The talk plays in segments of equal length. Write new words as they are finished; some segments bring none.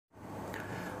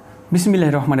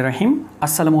বিসমিল্লাহির রহমানির রহিম।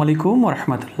 আসসালামু আলাইকুম ওয়া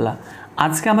রাহমাতুল্লাহ।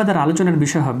 আজকে আমাদের আলোচনার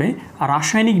বিষয় হবে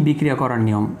রাসায়নিক বিক্রিয়া করার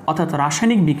নিয়ম, অর্থাৎ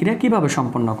রাসায়নিক বিক্রিয়া কিভাবে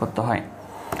সম্পন্ন করতে হয়।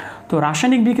 তো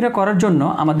রাসায়নিক বিক্রিয়া করার জন্য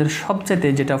আমাদের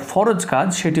সবচেয়ে যেটা ফরজ কাজ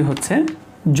সেটি হচ্ছে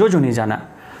যোজনী জানা।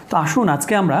 তো আসুন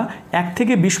আজকে আমরা 1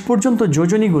 থেকে 20 পর্যন্ত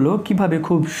যোজনীগুলো কিভাবে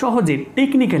খুব সহজে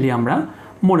টেকনিক্যালি আমরা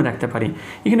মনে রাখতে পারি।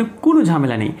 এখানে কোনো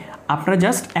ঝামেলা নেই, আপনারা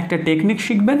জাস্ট একটা টেকনিক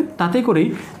শিখবেন, তাতে করেই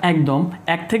একদম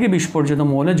 1 থেকে 20 পর্যন্ত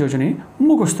মৌলের যোজনী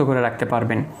মুখস্থ করে রাখতে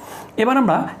পারবেন। এবার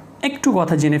আমরা একটু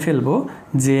কথা জেনে ফেলব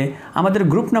যে আমাদের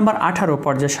গ্রুপ নাম্বার 18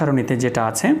 পর্যায় সারণীতে যেটা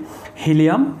আছে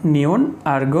হিলিয়াম, নিয়ন,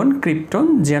 আর্গন, ক্রিপ্টন,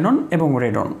 জেনন এবং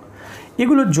রেডন,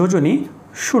 এগুলোর যোজনী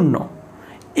 0।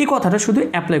 এই কথাটা শুধু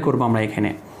অ্যাপ্লাই করব আমরা এখানে।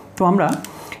 তো আমরা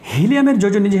হিলিয়ামের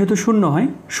যোজনী যেহেতু 0 হয়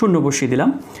 0 বসিয়ে দিলাম,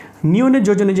 নিয়নের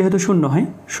যোজনী যেহেতু 0 হয়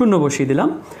 0 বসিয়ে দিলাম,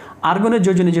 আর্গনের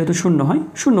যোজনী যেহেতু 0 হয়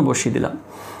 0 বসিয়ে দিলাম।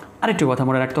 আরেকটি কথা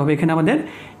মনে রাখতে হবে, এখানে আমাদের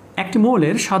একটি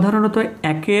মৌলের সাধারণত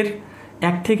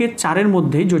 1 থেকে 4-এর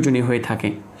মধ্যেই যোজনী হয়ে থাকে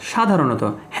সাধারণত।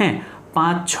 হ্যাঁ,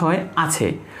 5, 6 আছে,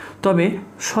 তবে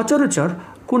সচরাচর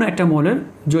কোনো একটা মৌলের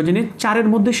যোজনী 4-এর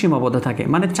মধ্যে সীমাবদ্ধ থাকে,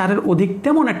 মানে 4-এর অধিক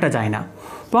তেমন একটা যায় না।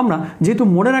 তো আমরা যেহেতু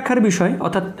মনে রাখার বিষয়,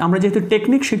 অর্থাৎ আমরা যেহেতু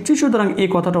টেকনিক শিখছি, সুতরাং এই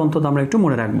কথাটা অন্তত আমরা একটু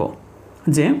মনে রাখবো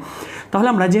যে তাহলে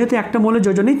আমরা যেহেতু একটা মৌলের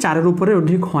যোজনী 4-এর উপরে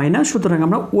অধিক হয় না, সুতরাং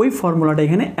আমরা ওই ফর্মুলাটা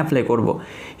এখানে অ্যাপ্লাই করব।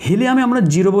 হিলিয়ামে আমরা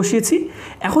 0 বসিয়েছি,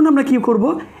 এখন আমরা কি করব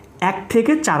 1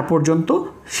 থেকে 4 পর্যন্ত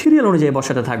সিরিয়াল অনুযায়ী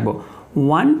বসাতে থাকবো।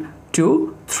 1, 2,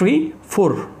 3,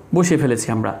 4 বসিয়ে ফেলেছি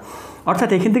আমরা, অর্থাৎ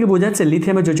এখান থেকে বোঝা যাচ্ছে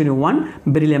লিথিয়ামের যোজনী 1,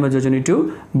 বেরিলিয়ামের যোজনী 2,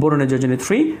 বোরনের যোজনী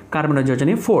 3, কার্বনের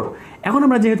যোজনী 4। এখন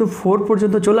আমরা যেহেতু 4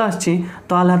 পর্যন্ত চলে আসছি,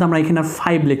 তাহলে আমরা এখানে আর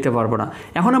 5 লিখতে পারবো না,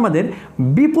 এখন আমাদের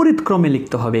বিপরীত ক্রমে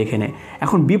লিখতে হবে এখানে।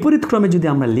 এখন বিপরীত ক্রমে যদি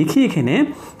আমরা লিখি এখানে,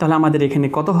 তাহলে আমাদের এখানে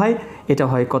কত হয়, এটা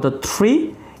হয় কত 3,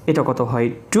 এটা কত হয়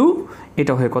 2,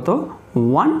 এটা হয় কত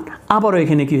 1, আবারও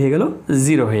এখানে কি হয়ে গেল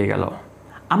 0 হয়ে গেল।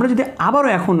 আমরা যদি আবারও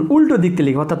এখন উল্টো দিকতে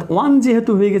লিখি, অর্থাৎ 1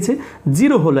 যেহেতু হয়ে গেছে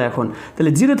 0 হলো এখন,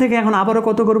 তাহলে 0 থেকে এখন আবারও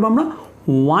কত করবো আমরা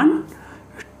 1,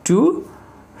 2,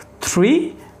 3,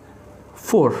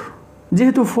 4,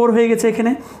 যেহেতু 4 হয়ে গেছে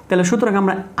এখানে, তাহলে সুতরাং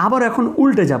আমরা আবার এখন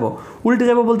উল্টে যাব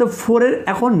বলতে 4-এর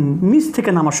এখন নিচ থেকে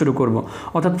নামা শুরু করব,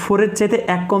 অর্থাৎ 4-এর চাইতে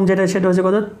 1 কম যেটা সেটা হচ্ছে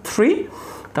কত 3,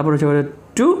 তারপর হচ্ছে কত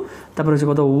 2, তারপর হচ্ছে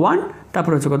কত 1,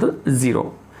 তারপর হচ্ছে কত 0।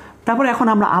 তারপর এখন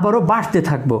আমরা আবারও বাড়তে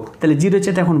থাকবো, তাহলে 0-এর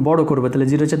চাইতে এখন বড় করবো, তাহলে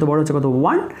 0-এর চাইতে বড় হচ্ছে কত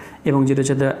 1, এবং 0-এর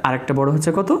চাইতে আরেকটা বড় হচ্ছে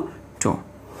কত 2।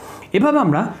 এভাবে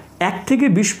আমরা 1 থেকে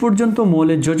 20 পর্যন্ত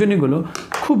মৌলের যোজনীগুলো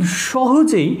খুব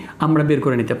সহজেই আমরা বের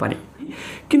করে নিতে পারি।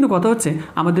 কিন্তু কথা হচ্ছে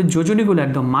আমাদের যোজনীগুলো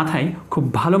একদম মাথায় খুব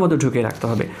ভালো মতো ঢুকিয়ে রাখতে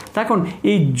হবে। তখন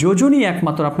এই যোজনী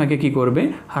একমাত্র আপনাকে কি করবে,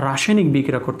 রাসায়নিক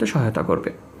বিক্রিয়া করতে সহায়তা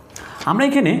করবে। আমরা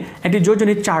এখানে একটি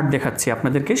যোজনীর চার্ট দেখাচ্ছি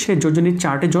আপনাদেরকে। সেই যোজনীর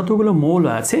চার্টে যতগুলো মৌল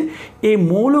আছে, এই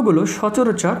মৌলগুলো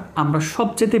সচরাচর আমরা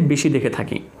সবচেয়ে বেশি দেখে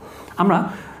থাকি। আমরা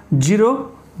 0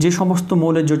 যে সমস্ত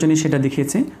মৌলের যোজনী সেটা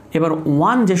দেখিয়েছি, এবার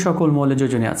 1 যে সকল মৌলের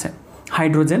যোজনী আছে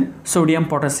hydrogen, sodium,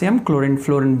 potassium, chlorine,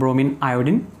 fluorine, bromine,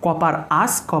 iodine, copper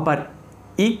আস, কপার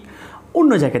ইক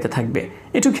অন্য জায়গাতে থাকবে,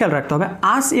 একটু খেয়াল রাখতে হবে।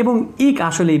 আস এবং ইক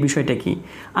আসলে এই বিষয়টা কি,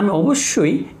 আমি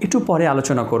অবশ্যই একটু পরে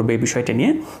আলোচনা করব এই বিষয়টা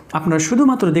নিয়ে। আপনারা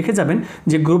শুধুমাত্র দেখে যাবেন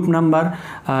যে গ্রুপ নাম্বার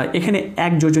এখানে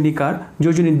 1 যোজনী কার,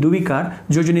 যোজনী 2 কার,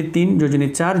 যোজনী 3, যোজনী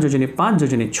 4, যোজনী 5,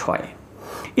 যোজনী 6,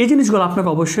 এই জিনিসগুলো আপনাকে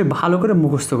অবশ্যই ভালো করে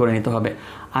মুখস্থ করে নিতে হবে।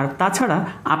 আর তাছাড়া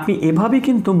আপনি এভাবেই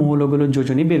কিন্তু মৌলগুলোর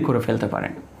যোজনী বের করে ফেলতে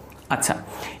পারেন। আচ্ছা,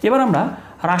 এবার আমরা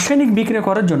রাসায়নিক বিক্রিয়া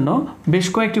করার জন্য বেশ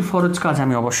কয়েকটি ফরজ কাজ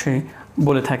আমি অবশ্যই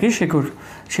বলে থাকি,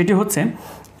 সেটি হচ্ছে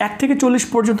 1 থেকে 40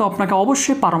 পর্যন্ত আপনাকে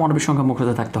অবশ্যই পারমাণবিক সংখ্যা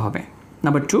মুখস্থ থাকতে হবে।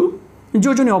 নাম্বার 2,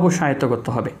 যোজনী অবশ্যই আয়ত্ত করতে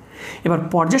হবে। এবার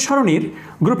পর্যায় সারণীর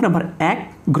গ্রুপ নাম্বার 1,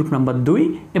 গ্রুপ নাম্বার 2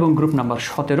 এবং গ্রুপ নাম্বার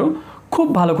 17 খুব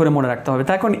ভালো করে মনে রাখতে হবে।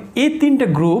 তার কারণ এই 3টে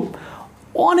গ্রুপ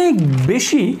অনেক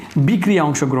বেশি বিক্রিয়া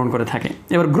অংশগ্রহণ করে থাকে।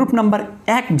 এবার গ্রুপ নাম্বার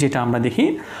 1 যেটা আমরা দেখি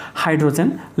hydrogen,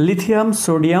 lithium,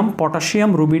 sodium, potassium,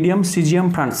 rubidium, caesium,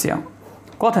 francium.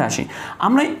 কথায় আসি,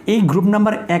 আমরা এই গ্রুপ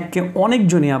নাম্বার 1কে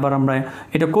অনেকজনই আবার আমরা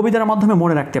এটা কবিতার মাধ্যমে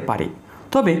মনে রাখতে পারি।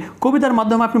 তবে কবিতার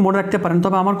মাধ্যমে আপনি মনে রাখতে পারেন,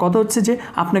 তবে আমার কথা হচ্ছে যে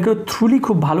আপনাকে থ্রুলি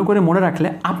খুব ভালো করে মনে রাখলে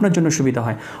আপনার জন্য সুবিধা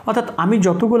হয়। অর্থাৎ আমি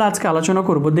যতগুলো আজকে আলোচনা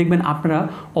করব, দেখবেন আপনারা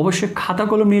অবশ্যই খাতা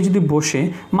কলম নিয়ে যদি বসে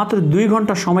মাত্র 2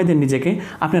 ঘন্টা সময় দেন নিজেকে,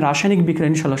 আপনি রাসায়নিক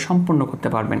বিক্রিয়া ইনশাল্লাহ সম্পন্ন করতে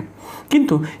পারবেন।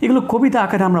 কিন্তু এগুলো কবিতা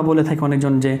আকারে আমরা বলে থাকি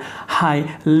অনেকজন যে হাই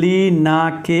লি না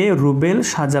কে রুবেল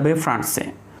সাজাবে ফ্রান্সে,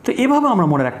 তো এভাবে আমরা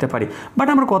মনে রাখতে পারি। বাট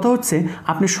আমার কথা হচ্ছে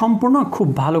আপনি সম্পূর্ণ খুব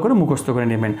ভালো করে মুখস্থ করে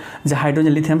নেবেন যে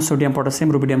hydrogen, lithium, sodium, potassium,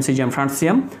 rubidium, caesium,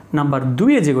 francium. Number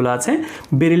 2-এ যেগুলো আছে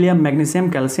beryllium, magnesium,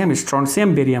 calcium, strontium,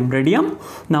 barium, radium.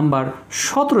 Number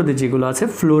 17-তে যেগুলো আছে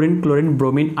ফ্লোরিন, ক্লোরিন,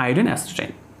 ব্রোমিন, আয়োডিন,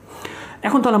 অ্যাসিটাইন।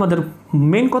 এখন তাহলে আমাদের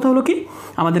মেন কথা হলো কি,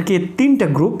 আমাদেরকে 3টা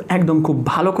গ্রুপ একদম খুব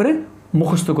ভালো করে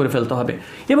মুখস্থ করে ফেলতে হবে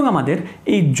এবং আমাদের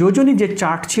এই যোজনী যে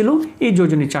চার্ট ছিল এই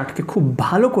যোজনী চার্টকে খুব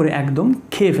ভালো করে একদম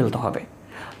খেয়ে ফেলতে হবে।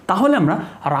 তাহলে আমরা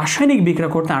রাসায়নিক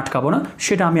বিক্রিয়া করতে আটকাবো না,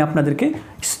 সেটা আমি আপনাদেরকে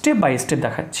স্টেপ বাই স্টেপ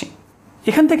দেখাচ্ছি।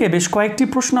 এখান থেকে বেশ কয়েকটি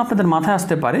প্রশ্ন আপনাদের মাথায়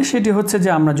আসতে পারে, সেটি হচ্ছে যে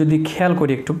আমরা যদি খেয়াল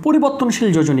করি একটু পরিবর্তনশীল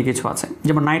যোজনী কিছু আছে,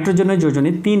 যেমন নাইট্রোজেনের যোজনী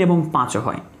 3 এবং 5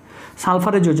 হয়,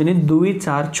 সালফারের যোজনী 2,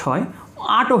 4, 6,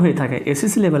 8ও হয়ে থাকে।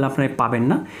 এসিসি লেভেল আপনারা পাবেন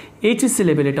না, এইচএসসি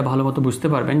লেভেল এটা ভালো মতো বুঝতে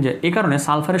পারবেন যে এই কারণে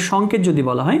সালফারের সংকেত যদি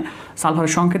বলা হয়,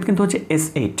 সালফারের সংকেত কিন্তু হচ্ছে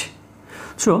S8।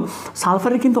 সো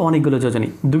সালফারের কিন্তু অনেকগুলো যোজনী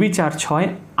 2, 4, 6,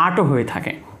 8ও হয়ে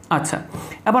থাকে। আচ্ছা,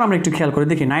 এবার আমরা একটু খেয়াল করে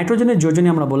দেখি নাইট্রোজেনের যোজনী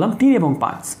আমরা বললাম 3 এবং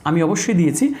 5, আমি অবশ্যই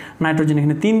দিয়েছি নাইট্রোজেন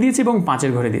এখানে 3 দিয়েছি এবং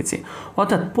 5-এর ঘরে দিয়েছি,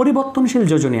 অর্থাৎ পরিবর্তনশীল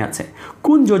যোজনী আছে।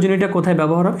 কোন যোজনীটা কোথায়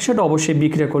ব্যবহার হবে সেটা অবশ্যই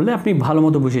বিক্রিয়া করলে আপনি ভালো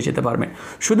মতো বুঝে যেতে পারবেন,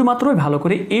 শুধুমাত্র ভালো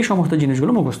করে এই সমস্ত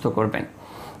জিনিসগুলো মুখস্থ করবেন।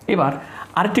 এবার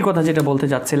আরেকটি কথা যেটা বলতে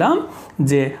চাচ্ছিলাম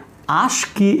যে আশ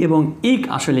কি এবং ইক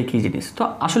আসলে কি জিনিস। তো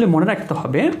আসলে মনে রাখতে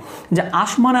হবে যে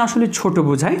আশ মানে আসলে ছোট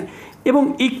বোঝায় এবং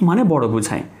ইক মানে বড়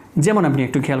বোঝায়। যেমন আপনি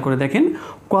একটু খেয়াল করে দেখেন,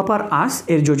 কপার আশ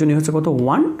এর যোজনী হচ্ছে কত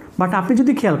 1, বাট আপনি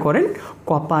যদি খেয়াল করেন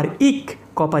কপার ইক,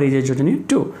 কপার ইজের যোজনী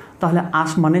 2, তাহলে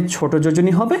আশ মানে ছোট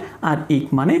যোজনী হবে আর ইক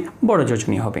মানে বড়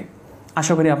যোজনী হবে।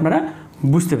 আশা করি আপনারা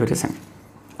বুঝতে পেরেছেন।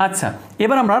 আচ্ছা,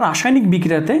 এবার আমরা রাসায়নিক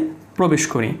বিক্রিয়াতে প্রবেশ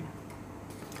করি।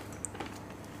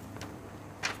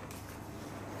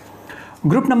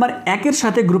 গ্রুপ নাম্বার 1-এর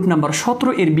সাথে গ্রুপ নাম্বার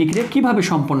 17 এর বিক্রিয়া কিভাবে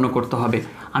সম্পন্ন করতে হবে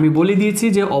আমি বলে দিয়েছি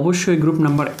যে অবশ্যই গ্রুপ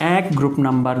নাম্বার 1, গ্রুপ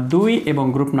নাম্বার 2 এবং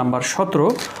গ্রুপ নাম্বার 17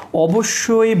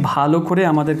 অবশ্যই ভালো করে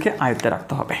আমাদেরকে আয়ত্তে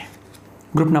রাখতে হবে।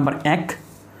 গ্রুপ নাম্বার 1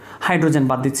 হাইড্রোজেন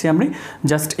বাদ দিচ্ছি আমি,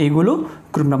 জাস্ট এইগুলো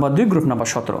গ্রুপ নাম্বার 2, গ্রুপ নাম্বার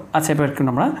 17। আচ্ছা, এবার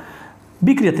আমরা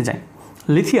বিক্রিয়াতে যাই।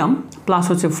 লিথিয়াম প্লাস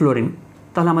হচ্ছে ফ্লোরিন,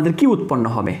 তাহলে আমাদের কি উৎপন্ন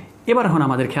হবে? এবার এখন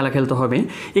আমাদের খেলা খেলতে হবে।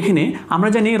 এখানে আমরা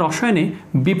জানি রসায়নে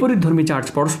বিপরীতধর্মী চার্জ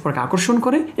পরস্পরকে আকর্ষণ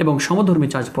করে এবং সমধর্মী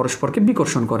চার্জ পরস্পরকে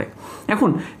বিকর্ষণ করে। এখন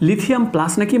লিথিয়াম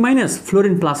প্লাস নাকি মাইনাস,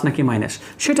 ফ্লোরিন প্লাস নাকি মাইনাস,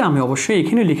 সেটা আমি অবশ্যই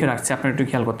এখানে লিখে রাখছি, আপনারা একটু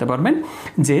খেয়াল করতে পারবেন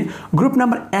যে গ্রুপ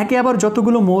নাম্বার 1-এ আবার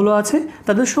যতগুলো মৌল আছে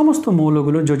তাদের সমস্ত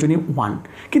মৌলগুলোর যোজনী 1,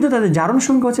 কিন্তু তাদের জারণ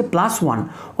সংখ্যা হচ্ছে +1,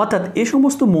 অর্থাৎ এই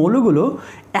সমস্ত মৌলগুলো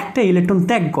একটা ইলেকট্রন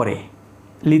ত্যাগ করে।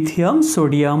 Lithium,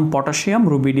 sodium, potassium,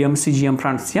 rubidium, caesium,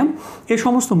 francium এই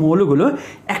সমস্ত মৌলগুলো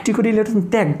একটি করে ইলেকট্রন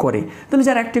ত্যাগ করে। তাহলে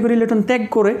যারা একটি করে ইলেকট্রন ত্যাগ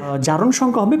করে জারণ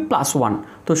সংখ্যা হবে +1,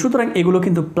 তো সুতরাং এগুলো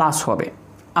কিন্তু প্লাস হবে।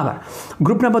 আবার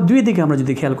গ্রুপ নাম্বার 2 এর দিকে আমরা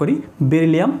যদি খেয়াল করি,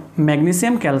 beryllium,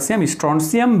 magnesium, calcium,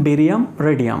 strontium, barium,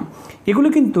 radium, এগুলো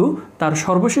কিন্তু তার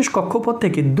সর্বশেষ কক্ষপথ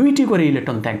থেকে 2টি করে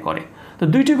ইলেকট্রন ত্যাগ করে। তো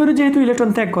 2টি করে যেহেতু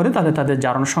ইলেকট্রন ত্যাগ করে তাহলে তাদের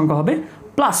জারণ সংখ্যা হবে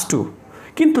 +2,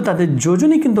 কিন্তু তাদের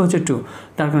যোজনী কিন্তু হচ্ছে 2,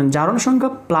 তার কারণ জারণ সংখ্যা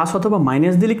প্লাস অথবা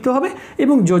মাইনাস দিয়ে লিখতে হবে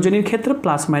এবং যোজনীর ক্ষেত্রে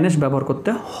প্লাস মাইনাস ব্যবহার করতে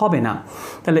হবে না।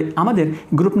 তাহলে আমাদের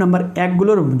গ্রুপ নাম্বার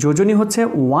 1গুলোর যোজনী হচ্ছে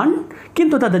 1,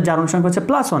 কিন্তু তাদের জারণ সংখ্যা হচ্ছে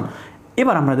 +1।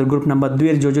 এবার আমাদের গ্রুপ নাম্বার 2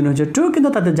 এর যোজনী হচ্ছে 2, কিন্তু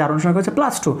তাদের জারণ সংখ্যা হচ্ছে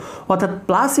 +2, অর্থাৎ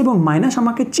প্লাস এবং মাইনাস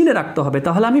আমাকে চিনে রাখতে হবে,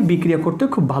 তাহলে আমি বিক্রিয়া করতে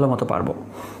খুব ভালো মতো পারবো।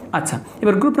 আচ্ছা,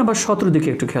 এবার গ্রুপ নাম্বার 17 দিকে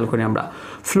একটু খেয়াল করি আমরা।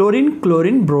 ফ্লোরিন,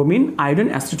 ক্লোরিন, ব্রোমিন, আয়োডিন,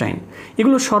 অ্যাসিটাইন,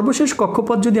 এগুলো সর্বশেষ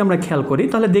কক্ষপথ যদি আমরা খেয়াল করি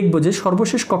তাহলে দেখব যে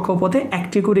সর্বশেষ কক্ষপথে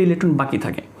একটি করে ইলেকট্রন বাকি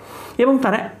থাকে এবং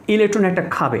তারা ইলেকট্রন একটা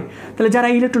খাবে। তাহলে যারা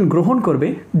ইলেকট্রন গ্রহণ করবে,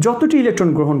 যতটি ইলেকট্রন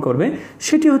গ্রহণ করবে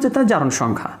সেটি হচ্ছে তার জারণ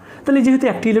সংখ্যা। তাহলে যেহেতু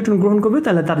একটি ইলেকট্রন গ্রহণ করবে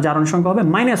তাহলে তার জারণ সংখ্যা হবে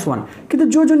 -1, কিন্তু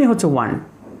যোজনী হচ্ছে 1।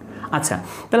 আচ্ছা,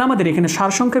 তাহলে আমাদের এখানে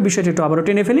সার সংখ্যার বিষয়টা একটু আবারও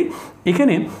টেনে ফেলি।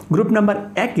 এখানে গ্রুপ নাম্বার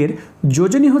 1-এর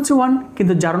যোজনী হচ্ছে 1,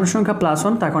 কিন্তু জারণ সংখ্যা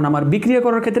 +1, তখন আমার বিক্রিয়া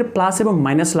করার ক্ষেত্রে প্লাস এবং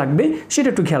মাইনাস লাগবে, সেটা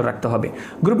একটু খেয়াল রাখতে হবে।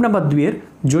 গ্রুপ নাম্বার 2-এর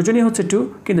যোজনী হচ্ছে 2,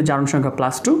 কিন্তু জারণ সংখ্যা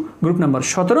 +2। গ্রুপ নাম্বার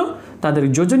 17 তাদের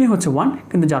যোজনী হচ্ছে 1,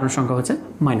 কিন্তু জারণ সংখ্যা হচ্ছে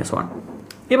 -1।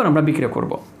 এবার আমরা বিক্রিয়া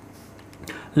করব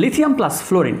lithium plus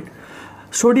fluorine,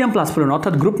 sodium plus fluorine,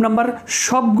 অর্থাৎ গ্রুপ নাম্বার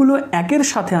সবগুলো 1-এর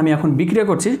সাথে আমি এখন বিক্রিয়া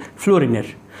করছি ফ্লোরিনের।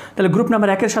 তাহলে গ্রুপ নাম্বার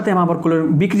 1-এর সাথে আমি আবার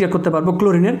বিক্রিয়া করতে পারবো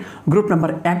ক্লোরিনের, গ্রুপ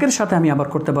নাম্বার 1-এর সাথে আমি আবার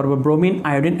করতে পারবো ব্রোমিন,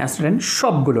 আয়োডিন, অ্যাসিটাইন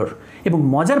সবগুলোর। এবং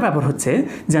মজার ব্যাপার হচ্ছে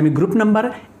যে আমি গ্রুপ নাম্বার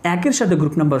 1-এর সাথে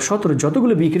গ্রুপ নাম্বার 17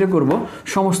 যতগুলো বিক্রিয়া করব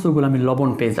সমস্তগুলো আমি লবণ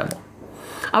পেয়ে যাব।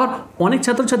 আবার অনেক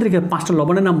ছাত্রছাত্রীকে 5টা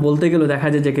লবণের নাম বলতে গেলেও দেখা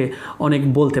যায় যে অনেক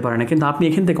বলতে পারে না, কিন্তু আপনি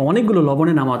এখান থেকে অনেকগুলো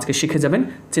লবণের নাম আজকে শিখে যাবেন,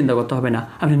 চিন্তা করতে হবে না।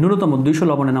 আপনি ন্যূনতম 200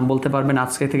 লবণের নাম বলতে পারবেন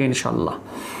আজকে থেকে ইনশাল্লাহ।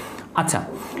 আচ্ছা,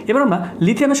 এবার আমরা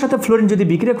লিথিয়ামের সাথে ফ্লোরিন যদি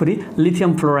বিক্রিয়া করি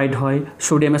লিথিয়াম ফ্লোরাইড হয়,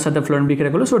 সোডিয়ামের সাথে ফ্লোরিন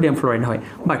বিক্রিয়া করলে সোডিয়াম ফ্লোরাইড হয়।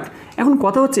 বাট এখন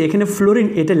কথা হচ্ছে এখানে ফ্লোরিন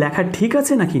এটা লেখা ঠিক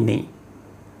আছে নাকি নেই?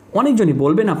 অনেকজনই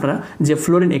বলবেন আপনারা যে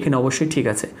ফ্লোরিন এখানে অবশ্যই ঠিক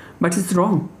আছে, বাট ইটস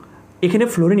রং। এখানে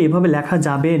ফ্লোরিন এভাবে লেখা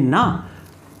যাবে না।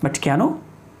 বাট কেন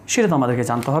সেটা তো আমাদেরকে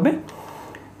জানতে হবে।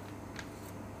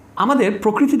 আমাদের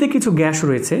প্রকৃতিতে কিছু গ্যাস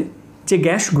রয়েছে যে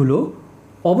গ্যাসগুলো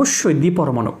অবশ্যই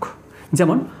দ্বিপরমাণুক,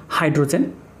 যেমন hydrogen,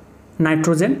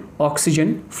 nitrogen, oxygen,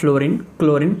 fluorine,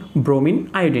 chlorine, bromine,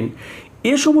 iodine.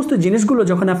 এই সমস্ত জিনিসগুলো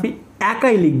যখন আপনি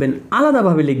একাই লিখবেন,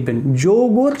 আলাদাভাবে লিখবেন,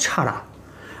 যৌগ ছাড়া,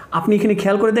 আপনি এখানে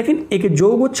খেয়াল করে দেখেন, একে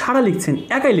যৌগ ছাড়া লিখছেন,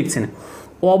 একাই লিখছেন,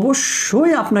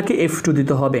 অবশ্যই আপনাকে F2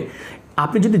 দিতে হবে।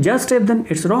 আপনি যদি just F then,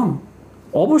 it's wrong.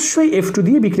 অবশ্যই F2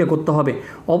 দিয়ে বিক্রিয়া করতে হবে।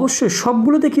 অবশ্যই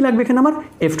সবগুলোতে কী লাগবে এখানে আমার?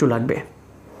 F2 লাগবে।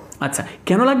 আচ্ছা,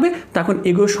 কেন লাগবে? তখন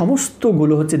এগুলো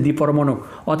সমস্তগুলো হচ্ছে দ্বিপরমাণু,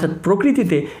 অর্থাৎ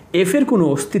প্রকৃতিতে এফের কোনো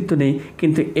অস্তিত্ব নেই,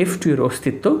 কিন্তু F2 এর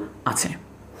অস্তিত্ব আছে।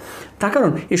 তার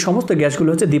কারণ এই সমস্ত গ্যাসগুলো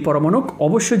হচ্ছে দ্বিপরমাণুক।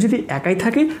 অবশ্যই যদি একাই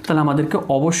থাকে তাহলে আমাদেরকে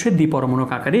অবশ্যই দ্বিপরমাণুক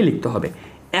আকারেই লিখতে হবে।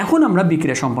 এখন আমরা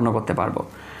বিক্রিয়া সম্পন্ন করতে পারবো।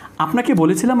 আপনাকে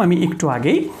বলেছিলাম আমি একটু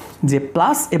আগেই যে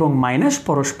প্লাস এবং মাইনাস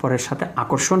পরস্পরের সাথে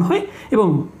আকর্ষণ হয় এবং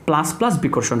প্লাস প্লাস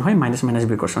বিকর্ষণ হয়, মাইনাস মাইনাস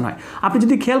বিকর্ষণ হয়। আপনি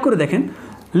যদি খেয়াল করে দেখেন,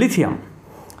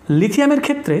 লিথিয়ামের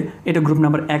ক্ষেত্রে এটা গ্রুপ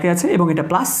নাম্বার 1-এ আছে এবং এটা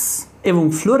প্লাস, এবং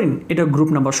ফ্লোরিন এটা গ্রুপ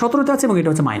নাম্বার 17-তে আছে এবং এটা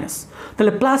হচ্ছে মাইনাস।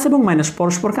 তাহলে প্লাস এবং মাইনাস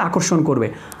পরস্পরকে আকর্ষণ করবে।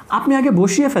 আপনি আগে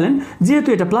বসিয়ে ফেলেন, যেহেতু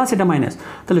এটা প্লাস এটা মাইনাস,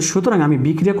 তাহলে সুতরাং আমি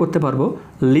বিক্রিয়া করতে পারবো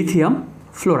লিথিয়াম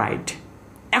ফ্লোরাইড।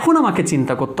 এখন আমাকে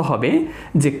চিন্তা করতে হবে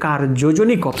যে কার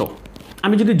যোজনী কত।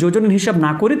 আমি যদি যোজনের হিসাব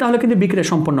না করি তাহলে কিন্তু বিক্রিয়া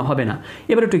সম্পন্ন হবে না।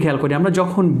 এবার একটু খেয়াল করি, আমরা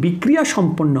যখন বিক্রিয়া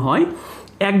সম্পন্ন হয়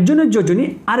একজনের যোজনী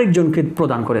আরেকজনকে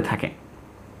প্রদান করে থাকে।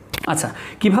 আচ্ছা,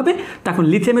 কিভাবে? তখন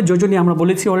লিথিয়ামের যোজনী আমরা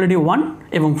বলেছি অলরেডি 1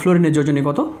 এবং ফ্লোরিনের যোজনী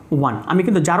কত? 1। আমি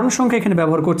কিন্তু জারণ সংখ্যা এখানে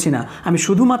ব্যবহার করছি না, আমি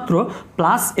শুধুমাত্র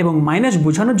প্লাস এবং মাইনাস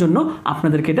বোঝানোর জন্য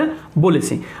আপনাদেরকে এটা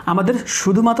বলেছি। আমাদের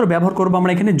শুধুমাত্র ব্যবহার করবো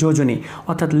আমরা এখানে যোজনী,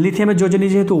 অর্থাৎ লিথিয়ামের যোজনী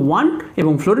যেহেতু 1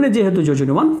 এবং ফ্লোরিনের যেহেতু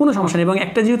যোজনী 1, কোনো সমস্যা নেই। এবং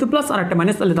একটা যেহেতু প্লাস আর একটা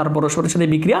মাইনাস, তাহলে তার পরস্পরের সাথে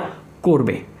বিক্রিয়া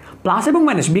করবে। প্লাস এবং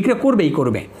মাইনাস বিক্রিয়া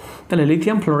করবে। তাহলে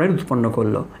লিথিয়াম ফ্লোরাইড উৎপন্ন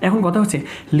করলো। এখন কথা হচ্ছে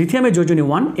লিথিয়ামের যোজনী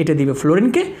 1 এটা দিবে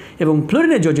ফ্লোরিনকে এবং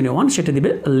ফ্লোরিনের যোজনী 1 সেটা দিবে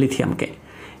লিথিয়ামকে।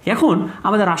 এখন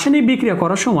আমাদের রাসায়নিক বিক্রিয়া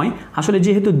করার সময় আসলে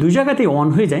যেহেতু দুই জায়গাতেই অন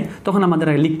হয়ে যায়, তখন আমাদের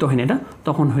আর লিখতে হয় না এটা,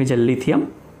 তখন হয়ে যায় লিথিয়াম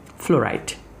ফ্লোরাইড।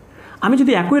 আমি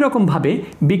যদি একই রকমভাবে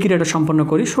বিক্রিয়াটা সম্পন্ন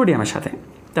করি সোডিয়ামের সাথে,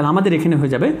 তাহলে আমাদের এখানে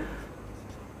হয়ে যাবে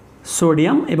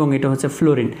সোডিয়াম এবং এটা হচ্ছে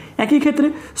ফ্লোরিন। একই ক্ষেত্রে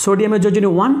সোডিয়ামের যোজনী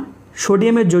 1,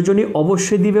 সোডিয়ামের যোজনী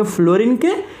অবশ্যই দিবে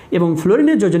ফ্লোরিনকে এবং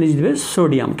ফ্লোরিনের যোজনী দিবে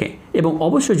সোডিয়ামকে, এবং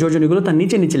অবশ্যই যোজনীগুলো তার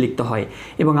নিচে নিচে লিখতে হয়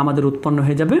এবং আমাদের উৎপন্ন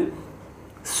হয়ে যাবে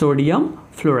সোডিয়াম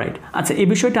ফ্লোরাইড। আচ্ছা, এই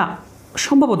বিষয়টা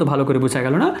সম্ভবত ভালো করে বোঝা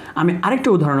গেল না, আমি আরেকটা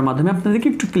উদাহরণের মাধ্যমে আপনাদেরকে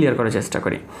একটু ক্লিয়ার করার চেষ্টা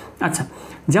করি। আচ্ছা,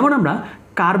 যেমন আমরা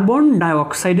কার্বন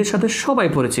ডাইঅক্সাইডের সাথে সবাই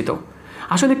পরিচিত।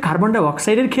 আসলে কার্বন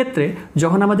ডাইঅক্সাইডের ক্ষেত্রে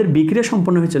যখন আমাদের বিক্রিয়া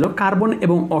সম্পন্ন হয়েছিল কার্বন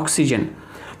এবং অক্সিজেন,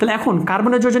 তাহলে এখন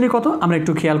কার্বনের যোজনী কত? আমরা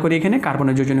একটু খেয়াল করি, এখানে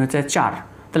কার্বনের যোজনী হচ্ছে 4।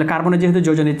 তাহলে কার্বনের যেহেতু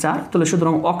যোজনী 4, তাহলে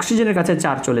সুতরাং অক্সিজেনের কাছে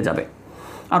 4 চলে যাবে।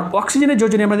 আর অক্সিজেনের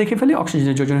যোজনী আমরা দেখে ফেলি,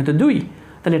 অক্সিজেনের যোজনী হচ্ছে 2,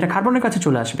 তাহলে এটা কার্বনের কাছে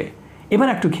চলে আসবে। এবার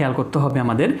একটু খেয়াল করতে হবে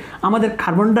আমাদের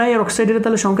কার্বন ডাইঅক্সাইডের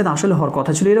তাহলে সংকেত আসলে হওয়ার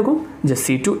কথা ছিল এরকম যে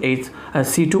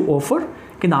C2O4,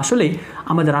 কিন্তু আসলে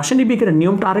আমাদের রাসায়নিক বিক্রিয়ার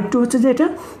নিয়মটা আরেকটু হচ্ছে যে এটা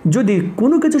যদি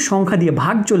কোনো কিছু সংখ্যা দিয়ে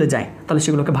ভাগ চলে যায় তাহলে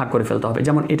সেগুলোকে ভাগ করে ফেলতে হবে।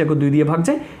 যেমন এটাকে 2 দিয়ে ভাগ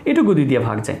যায়, এটাকে 2 দিয়ে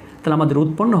ভাগ যায়, তাহলে আমাদের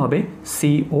উৎপন্ন হবে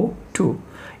CO2।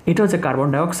 এটা হচ্ছে কার্বন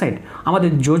ডাইঅক্সাইড।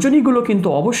 আমাদের যোজনীগুলো কিন্তু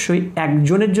অবশ্যই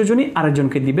একজনের যোজনী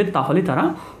আরেকজনকে দিবে, তাহলে তারা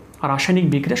রাসায়নিক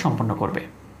বিক্রিয়া সম্পন্ন করবে।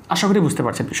 আশা করি বুঝতে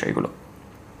পারছেন বিষয়গুলো।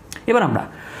 এবার আমরা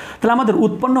তাহলে আমাদের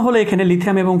উৎপন্ন হলো এখানে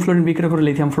লিথিয়াম এবং ফ্লোরিন বিক্রিয়া করে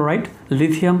লিথিয়াম ফ্লোরাইড,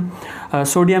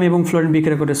 সোডিয়াম এবং ফ্লোরিন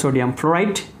বিক্রিয়া করে সোডিয়াম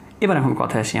ফ্লোরাইড। এবার এখন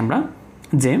কথায় আসি আমরা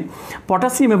যে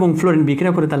পটাশিয়াম এবং ফ্লোরিন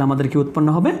বিক্রিয়া করে তাহলে আমাদের কি উৎপন্ন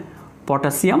হবে?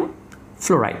 Potassium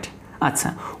fluoride. আচ্ছা,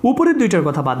 উপরের দুইটার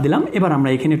কথা বাদ দিলাম। এবার আমরা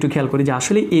এখানে একটু খেয়াল করি যে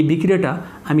আসলে এই বিক্রিয়াটা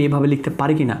আমি এভাবে লিখতে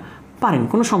পারি কি না। পারেন,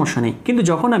 কোনো সমস্যা নেই, কিন্তু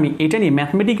যখন আমি এটা নিয়ে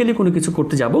ম্যাথমেটিক্যালি কোনো কিছু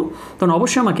করতে যাব তখন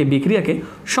অবশ্যই আমাকে বিক্রিয়াকে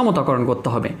সমতাকরণ করতে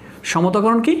হবে।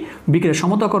 সমতাকরণ কি? বিক্রিয়ার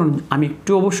সমতাকরণ আমি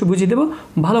একটু অবশ্যই বুঝিয়ে দেবো।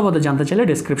 ভালোভাবে জানতে চাইলে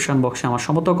ডেসক্রিপশন বক্সে আমার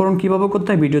সমতাকরণ কীভাবে করতে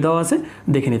হয় ভিডিও দেওয়া আছে,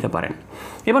 দেখে নিতে পারেন।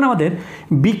 এবার আমাদের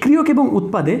বিক্রিয়ক এবং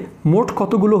উৎপাদে মোট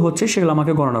কতগুলো হচ্ছে সেগুলো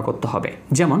আমাকে গণনা করতে হবে।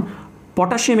 যেমন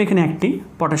পটাশিয়াম এখানে 1টি,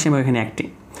 পটাশিয়াম এখানে 1টি,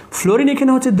 ফ্লোরিন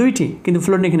এখানে হচ্ছে 2টি, কিন্তু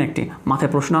ফ্লোরিন এখানে 1টি। মাথায়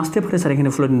প্রশ্ন আসতে পারে, স্যার এখানে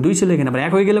ফ্লোরিন 2 ছিল, এখানে আবার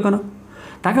 1 হয়ে গেল কেন?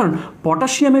 তার কারণ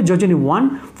পটাশিয়ামের যোজনী 1,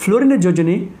 ফ্লোরিনের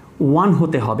যোজনী 1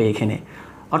 হতে হবে এখানে,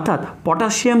 অর্থাৎ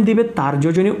পটাশিয়াম দিবে তার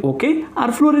যোজনী ওকে আর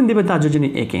ফ্লোরিন দিবে তার যোজনী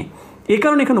একে। এই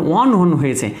কারণে এখানে 1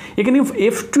 হয়েছে। এখানে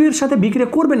F2 এর সাথে বিক্রিয়া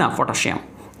করবে না পটাশিয়াম,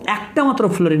 একটা মাত্র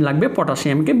ফ্লোরিন লাগবে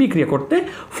পটাশিয়ামকে বিক্রিয়া করতে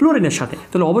ফ্লোরিনের সাথে,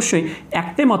 তাহলে অবশ্যই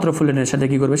একটাই মাত্র ফ্লোরিনের সাথে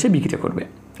কী করবে? সে বিক্রিয়া করবে।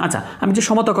 আচ্ছা, আমি যে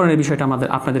সমতাকরণের বিষয়টা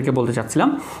আপনাদেরকে বলতে চাচ্ছিলাম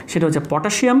সেটা হচ্ছে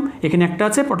পটাশিয়াম এখানে একটা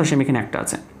আছে, পটাশিয়াম এখানে একটা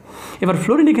আছে। এবার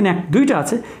ফ্লোরিন এখানে 2টা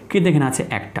আছে, কিন্তু এখানে আছে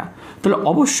একটা, তাহলে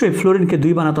অবশ্যই ফ্লোরিনকে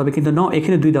 2 বানাতে হবে, কিন্তু না,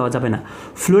 এখানে 2 দেওয়া যাবে না,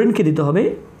 ফ্লোরিনকে দিতে হবে।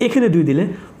 এখানে 2 দিলে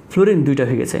ফ্লোরিন 2টা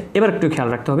হয়ে গেছে। এবার একটু খেয়াল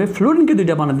রাখতে হবে, ফ্লোরিনকে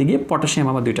 2টা বানাতে গিয়ে পটাশিয়াম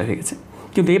আবার 2টা হয়ে গেছে,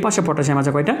 কিন্তু এই পাশে পটাশিয়াম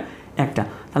আছে কয়টা? একটা,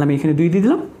 তাহলে আমি এখানে 2 দিয়ে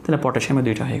দিলাম, তাহলে পটাশিয়ামে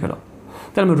 2টা হয়ে গেল।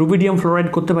 তাহলে আমি রুবিডিয়াম ফ্লোরাইড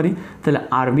করতে পারি, তাহলে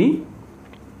Rb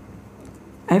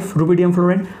F রুবিডিয়াম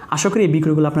ফ্লোরাইড। আশা করি এই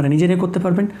বিক্রিয়াগুলো আপনারা নিজেরাই করতে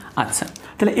পারবেন। আচ্ছা,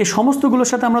 তাহলে এই সমস্তগুলোর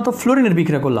সাথে আমরা তো ফ্লোরিনের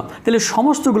বিক্রিয়া করলাম, তাহলে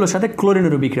সমস্তগুলোর সাথে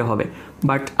ক্লোরিনেরও বিক্রিয়া হবে।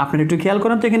 বাট আপনারা একটু খেয়াল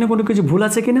করেন তো এখানে কোনো কিছু ভুল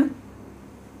আছে কিনা।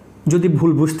 যদি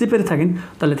ভুল বুঝতে পেরে থাকেন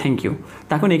তাহলে থ্যাংক ইউ।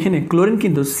 তখন এখানে ক্লোরিন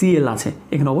কিন্তু Cl আছে,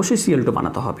 এখানে অবশ্যই Cl2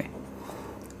 বানাতে হবে।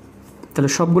 তাহলে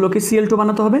সবগুলোকে Cl2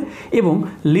 বানাতে হবে এবং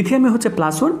লিথিয়ামে হচ্ছে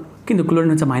 +1 কিন্তু ক্লোরিন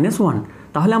হচ্ছে -1।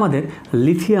 তাহলে আমাদের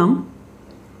লিথিয়াম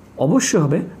অবশ্যই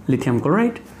হবে লিথিয়াম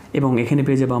ক্লোরাইড এবং এখানে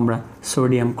পেয়ে যাবো আমরা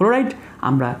সোডিয়াম ক্লোরাইড।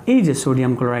 আমরা এই যে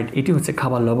সোডিয়াম ক্লোরাইড এটি হচ্ছে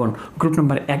খাবার লবণ, গ্রুপ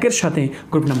নাম্বার 1-এর সাথে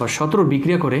গ্রুপ নাম্বার 17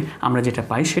 বিক্রিয়া করে আমরা যেটা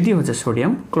পাই সেটি হচ্ছে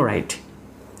সোডিয়াম ক্লোরাইড।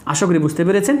 আশা করি বুঝতে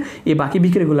পেরেছেন। এই বাকি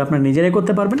বিক্রিয়াগুলো আপনারা নিজেরাই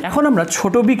করতে পারবেন। এখন আমরা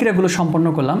ছোট বিক্রিয়াগুলো সম্পন্ন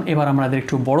করলাম, এবার আমাদের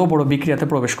একটু বড় বড় বিক্রিয়াতে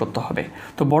প্রবেশ করতে হবে।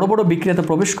 তো বড় বড় বিক্রিয়াতে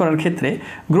প্রবেশ করার ক্ষেত্রে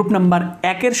গ্রুপ নাম্বার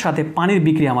 1-এর সাথে পানির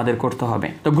বিক্রিয়া আমাদের করতে হবে।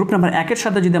 তো গ্রুপ নাম্বার 1-এর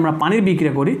সাথে যদি আমরা পানির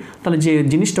বিক্রিয়া করি তাহলে যে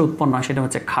জিনিসটা উৎপন্ন হয় সেটা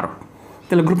হচ্ছে ক্ষারক।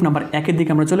 তাহলে গ্রুপ নাম্বার 1-এর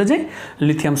দিকে আমরা চলে যাই,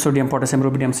 lithium sodium potassium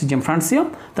rubidium caesium francium.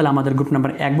 তাহলে আমাদের গ্রুপ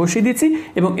নাম্বার 1 বসিয়ে দিচ্ছি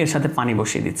এবং এর সাথে পানি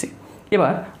বসিয়ে দিচ্ছি।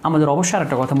 এবার আমাদের অবশ্যই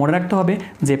আরেকটা কথা মনে রাখতে হবে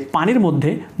যে পানির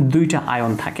মধ্যে 2টা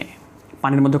আয়ন থাকে।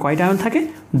 পানির মধ্যে কয়টা আয়ন থাকে?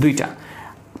 2টা।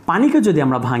 পানিকে যদি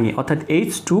আমরা ভাঙি অর্থাৎ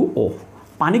H2O,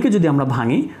 পানিকে যদি আমরা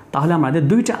ভাঙি তাহলে আমাদের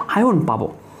 2টা আয়ন পাবো।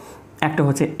 একটা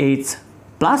হচ্ছে H+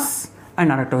 আর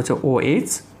আরেকটা হচ্ছে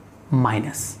OH-।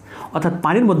 অর্থাৎ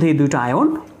পানির মধ্যে এই 2টা আয়ন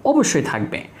অবশ্যই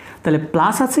থাকবে। তাহলে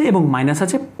প্লাস আছে এবং মাইনাস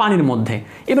আছে পানির মধ্যে।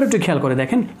 এবার একটু খেয়াল করে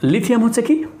দেখেন, লিথিয়াম হচ্ছে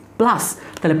কি প্লাস,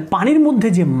 তাহলে পানির মধ্যে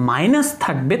যে মাইনাস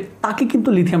থাকবে তাকে কিন্তু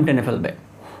লিথিয়াম টেনে ফেলবে।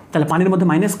 তাহলে পানির মধ্যে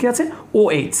মাইনাস কি আছে?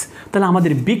 OH। তাহলে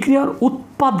আমাদের বিক্রিয়ার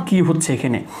উৎপাদ কি হচ্ছে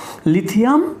এখানে?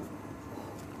 লিথিয়াম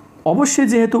অবশ্যই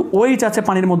যেহেতু OH আছে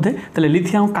পানির মধ্যে, তাহলে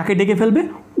লিথিয়াম কাকে ডেকে ফেলবে?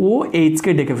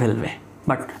 OH-কে ডেকে ফেলবে,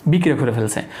 বাট বিক্রিয়া করে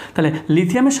ফেলছে। তাহলে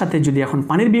লিথিয়ামের সাথে যদি এখন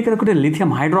পানির বিক্রিয়া করে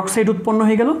লিথিয়াম হাইড্রোক্সাইড উৎপন্ন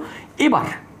হয়ে গেল। এবার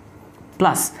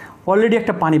প্লাস অলরেডি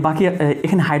একটা পানি বাকি,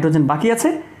 এখানে হাইড্রোজেন বাকি আছে।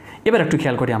 এবার একটু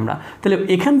খেয়াল করি আমরা, তাহলে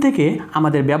এখান থেকে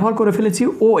আমাদের ব্যবহার করে ফেলেছি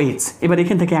OH। এবার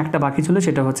এখান থেকে একটা বাকি ছিল,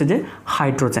 সেটা হচ্ছে যে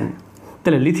হাইড্রোজেন।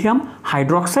 তাহলে লিথিয়াম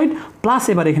হাইড্রোক্সাইড প্লাস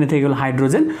এবার এখানে থেকে গেল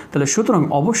হাইড্রোজেন। তাহলে সুতরাং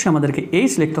অবশ্যই আমাদেরকে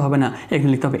H লিখতে হবে না, এখানে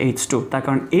লিখতে হবে H2। তার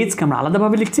কারণ H-কে আমরা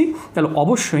আলাদাভাবে লিখছি, তাহলে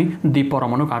অবশ্যই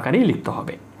দ্বিপরমাণু আকারেই লিখতে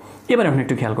হবে। এবার এখন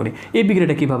একটু খেয়াল করি এই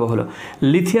বিক্রিয়াটা কীভাবে হলো।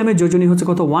 লিথিয়ামের যোজনী হচ্ছে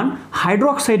কত? 1,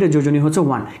 হাইড্রোক্সাইডের যোজনী হচ্ছে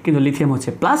 1, কিন্তু লিথিয়াম হচ্ছে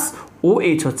প্লাস,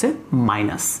 OH হচ্ছে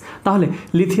মাইনাস। তাহলে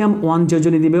লিথিয়াম 1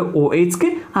 যোজনী দিবে OH-কে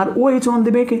আর OH 1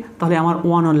 দেবে কে? তাহলে আমার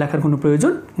 1 লেখার কোনো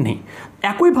প্রয়োজন নেই।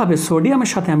 একইভাবে সোডিয়ামের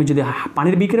সাথে আমি যদি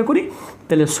পানির বিক্রিয়া করি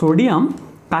তাহলে সোডিয়াম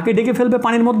কাকে ডেকে ফেলবে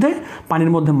পানির মধ্যে?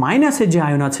 পানির মধ্যে মাইনাসের যে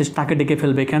আয়ন আছে তাকে ডেকে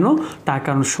ফেলবে। কেন? তার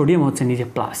কারণ সোডিয়াম হচ্ছে নিজে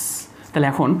প্লাস। তাহলে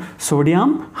এখন সোডিয়াম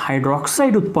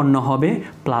হাইড্রোক্সাইড উৎপন্ন হবে,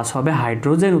 প্লাস হবে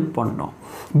হাইড্রোজেন উৎপন্ন।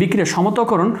 বিক্রিয়া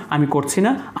সমতাকরণ আমি করছি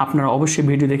না, আপনারা অবশ্যই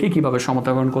ভিডিও দেখে কীভাবে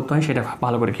সমতাকরণ করতে হয় সেটা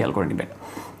ভালো করে খেয়াল করে নেবেন।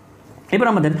 এবার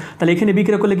আমাদের তাহলে এখানে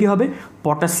বিক্রিয়া করলে কী হবে?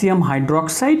 পটাশিয়াম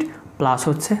হাইড্রোক্সাইড প্লাস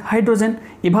হচ্ছে হাইড্রোজেন।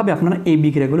 এভাবে আপনারা এই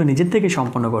বিক্রিয়াগুলো নিজের থেকে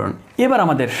সম্পন্ন করুন। এবার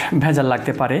আমাদের ভেজাল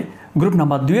লাগতে পারে গ্রুপ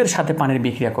নাম্বার 2-এর সাথে পানির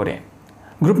বিক্রিয়া করে।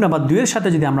 গ্রুপ নাম্বার 2-এর সাথে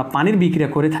যদি আমরা পানির বিক্রিয়া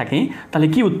করে থাকি তাহলে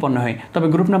কি উৎপন্ন হয়? তবে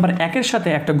গ্রুপ নাম্বার 1-এর সাথে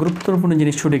একটা গুরুত্বপূর্ণ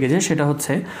জিনিস ছুটে গেছে, সেটা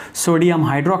হচ্ছে সোডিয়াম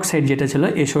হাইড্রোক্সাইড যেটা ছিল।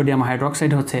 এই সোডিয়াম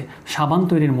হাইড্রোক্সাইড হচ্ছে সাবান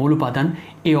তৈরির মূল উপাদান।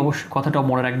 এই অবশ্য কথাটাও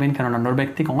মনে রাখবেন, কেননা নরবেগ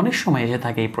থেকে অনেক সময় এসে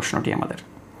থাকে এই প্রশ্নটি আমাদের।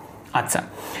 আচ্ছা,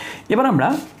 এবার আমরা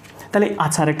তাহলে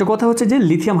আর একটা কথা হচ্ছে যে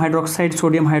lithium hydroxide,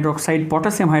 sodium hydroxide,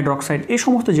 potassium hydroxide এই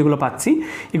সমস্ত যেগুলো পাচ্ছি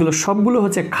এগুলো সবগুলো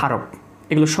হচ্ছে ক্ষারক।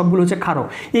 এগুলো সবগুলো হচ্ছে ক্ষারক।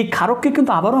 এই ক্ষারককে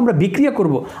কিন্তু আবারও আমরা বিক্রিয়া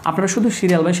করব, আপনারা শুধু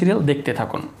সিরিয়াল বাই সিরিয়াল দেখতে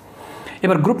থাকুন।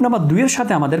 এবার গ্রুপ নাম্বার 2-এর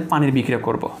সাথে আমাদের পানির বিক্রিয়া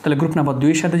করব। তাহলে গ্রুপ নাম্বার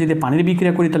 2-এর সাথে যদি পানির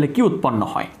বিক্রিয়া করি তাহলে কি উৎপন্ন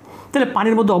হয়? তাহলে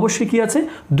পানির মধ্যে অবশ্যই কি আছে?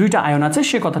 2টা আয়ন আছে,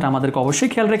 সে কথাটা আমাদেরকে অবশ্যই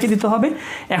খেয়াল রেখে দিতে হবে।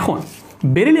 এখন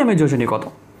বেরিলিয়ামের যোজনী কত?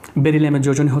 বেরিলিয়ামের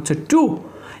যোজনী হচ্ছে 2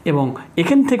 এবং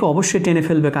এখান থেকে অবশ্যই টেনে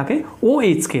ফেলবে কাকে?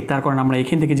 OH-কে। তার কারণ আমরা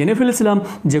এখান থেকে জেনে ফেলেছিলাম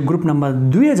যে গ্রুপ নাম্বার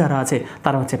 2-এ যারা আছে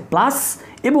তারা হচ্ছে প্লাস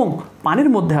এবং পানির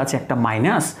মধ্যে আছে একটা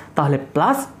মাইনাস। তাহলে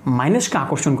প্লাস মাইনাসকে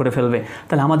আকর্ষণ করে ফেলবে।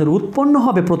 তাহলে আমাদের উৎপন্ন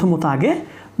হবে প্রথমত আগে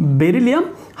বেরিলিয়াম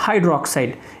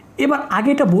হাইড্রোক্সাইড। এবার আগে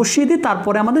এটা বসিয়ে দিই,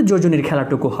 তারপরে আমাদের যোজনীর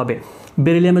খেলাটুকু হবে।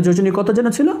 বেরিলিয়ামের যোজনী কত যেন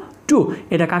ছিল? 2।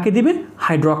 এটা কাকে দিবে?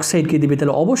 হাইড্রোক্সাইডকে দিবে।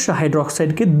 তাহলে অবশ্যই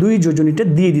হাইড্রোক্সাইডকে 2 যোজনীটা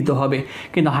দিয়ে দিতে হবে,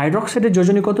 কিন্তু হাইড্রোক্সাইডের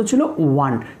যোজনী কত ছিল?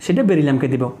 1। সেটা বেরিলিয়ামকে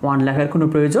দিব, 1 লেখার কোনো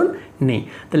প্রয়োজন নেই।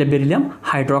 তাহলে বেরিলিয়াম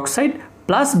হাইড্রোক্সাইড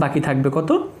প্লাস বাকি থাকবে কত?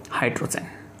 হাইড্রোজেন।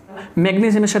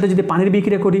 ম্যাগনেসিয়ামের সাথে যদি পানির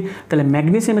বিক্রিয়া করি তাহলে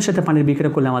ম্যাগনেসিয়ামের সাথে পানির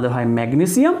বিক্রিয়া করলে আমাদের হয়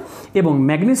ম্যাগনেসিয়াম এবং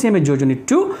ম্যাগনেসিয়ামের যোজনী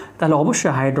 2। তাহলে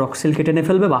অবশ্যই হাইড্রোক্সিলকে টেনে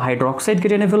ফেলবে বা হাইড্রোক্সাইডকে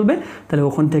টেনে ফেলবে। তাহলে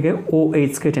ওখান থেকে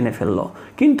OH-কে টেনে ফেললো।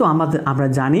 কিন্তু আমরা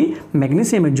জানি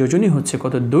ম্যাগনেসিয়ামের যোজনী হচ্ছে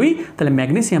কত? 2। তাহলে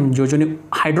ম্যাগনেসিয়াম যোজনী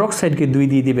হাইড্রোক্সাইডকে 2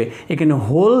 দিয়ে দিবে। এখানে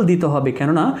হোল দিতে হবে,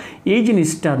 কেননা এই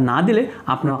জিনিসটা না দিলে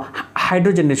আপনার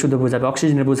হাইড্রোজেনের শুধু বোঝাবে,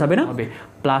 অক্সিজেনের বোঝাবে না। হবে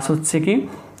প্লাস হচ্ছে কি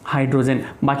হাইড্রোজেন।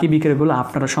 বাকি বিক্রিয়াগুলো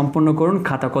আপনারা সম্পন্ন করুন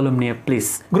খাতা কলম নিয়ে প্লিজ।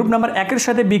 গ্রুপ নাম্বার 1 এর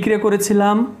সাথে বিক্রিয়া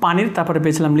করেছিলাম পানির, তারপরে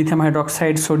পেয়েছিলাম lithium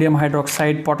hydroxide, sodium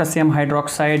hydroxide, potassium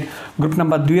hydroxide. Group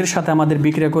number 2 এর সাথে আমাদের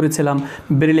বিক্রিয়া করেছিলাম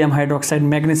beryllium hydroxide,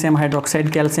 magnesium hydroxide,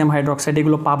 calcium hydroxide,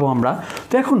 এগুলো পাবো আমরা।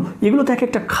 তো এখন এগুলো তো এক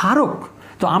একটা ক্ষারক।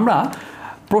 তো আমরা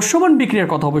প্রশমন বিক্রিয়ার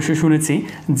কথা অবশ্যই শুনেছি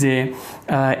যে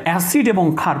অ্যাসিড এবং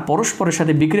ক্ষার পরস্পরের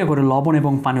সাথে বিক্রিয়া করে লবণ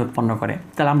এবং পানি উৎপন্ন করে।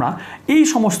 তাহলে আমরা এই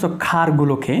সমস্ত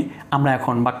ক্ষারগুলোকে আমরা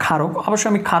এখন, বা ক্ষারক, অবশ্যই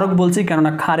আমি ক্ষারক বলছি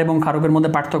কেননা ক্ষার এবং ক্ষারকের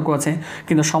মধ্যে পার্থক্য আছে,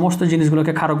 কিন্তু সমস্ত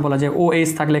জিনিসগুলোকে ক্ষারক বলা যায়।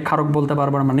 OH থাকলে ক্ষারক বলতে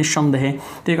পারবো আমরা নিঃসন্দেহে,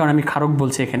 তো এই কারণে আমি ক্ষারক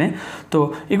বলছি এখানে। তো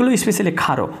এগুলো স্পেশালি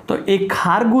ক্ষারক। তো এই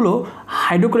ক্ষারগুলো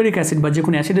হাইড্রোক্লোরিক অ্যাসিড বা যে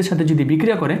কোনো অ্যাসিডের সাথে যদি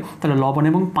বিক্রিয়া করে তাহলে লবণ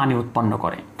এবং পানি উৎপন্ন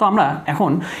করে। তো আমরা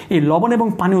এখন এই লবণ এবং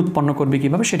পানি উৎপন্ন করবে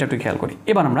কীভাবে সেটা একটু খেয়াল করি।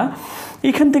 এবার আমরা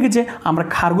এখান থেকে যে আমরা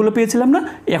ক্ষারগুলো পেয়েছিলাম না,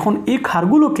 এখন এই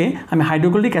ক্ষারগুলোকে আমি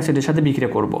হাইড্রোক্লোরিক অ্যাসিডের সাথে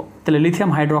বিক্রিয়া করব। তাহলে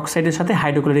লিথিয়াম হাইড্রোক্সাইডের সাথে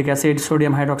হাইড্রোক্লোরিক অ্যাসিড,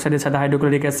 সোডিয়াম হাইড্রোক্সাইডের সাথে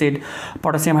hydrochloric acid,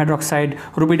 potassium hydroxide,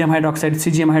 rubidium hydroxide,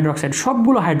 CGM hydroxide,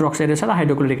 সবগুলো হাইড্রোক্সাইডের সাথে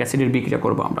হাইড্রোক্লোরিক অ্যাসিডের বিক্রিয়া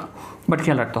করব আমরা। বাট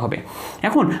খেয়াল রাখতে হবে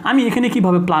এখন আমি এখানে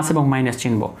কিভাবে প্লাস এবং মাইনাস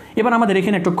চিনব। এবার আমাদের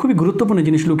এখানে একটা খুবই গুরুত্বপূর্ণ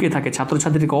জিনিস লুকিয়ে থাকে,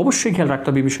 ছাত্রছাত্রীকে অবশ্যই খেয়াল রাখতে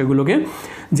হবে এই বিষয়গুলোকে,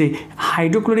 যে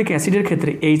হাইড্রোক্লোরিক অ্যাসিডের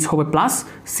ক্ষেত্রে H হবে প্লাস,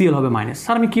 Cl হবে মাইনাস।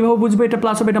 স্যার আমি কীভাবে বুঝবো এটা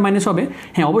প্লাস হবে এটা মাইনাস হবে?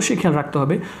 হ্যাঁ, অবশ্যই খেয়াল রাখতে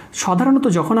হবে। সাধারণত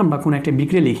যখন আমরা কোনো একটা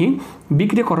বিক্রিয়া লিখি,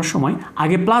 বিক্রিয়া করার সময়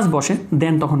আগে প্লাস বসে,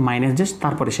 দেন তখন মাইনাস যে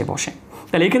তারপরে সে বসে।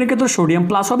 তাহলে এখানের ক্ষেত্রে সোডিয়াম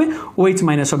প্লাস হবে, OH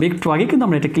মাইনাস হবে। একটু আগে কিন্তু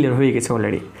আমরা এটা ক্লিয়ার হয়ে গেছে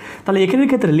অলরেডি। তাহলে এখানের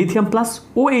ক্ষেত্রে লিথিয়াম প্লাস,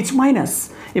 OH মাইনাস।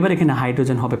 এবার এখানে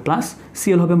হাইড্রোজেন হবে প্লাস,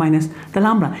 Cl হবে মাইনাস। তাহলে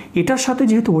আমরা এটার সাথে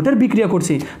যেহেতু ওটার বিক্রিয়া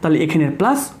করছি, তাহলে এখানের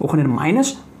প্লাস ওখানের মাইনাস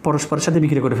পরস্পরের সাথে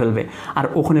বিক্রিয়া করে ফেলবে, আর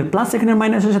ওখানের প্লাস এখানের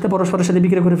মাইনাসের সাথে পরস্পরের সাথে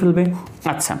বিক্রিয়া করে ফেলবে।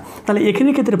 আচ্ছা, তাহলে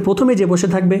এখানের ক্ষেত্রে প্রথমে যে বসে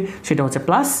থাকবে সেটা হচ্ছে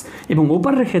প্লাস, এবং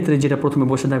ওপারের ক্ষেত্রে যেটা প্রথমে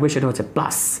বসে থাকবে সেটা হচ্ছে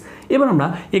প্লাস। এবার আমরা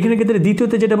এখানের ক্ষেত্রে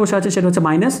দ্বিতীয়তে যেটা বসে আছে সেটা হচ্ছে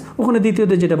মাইনাস, ওখানে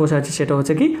দ্বিতীয়তে যেটা বসে আছে সেটা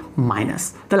হচ্ছে কি মাইনাস।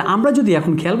 তাহলে আমরা যদি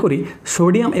এখন খেয়াল করি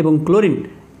সোডিয়াম এবং ক্লোরিন,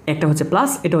 একটা হচ্ছে প্লাস,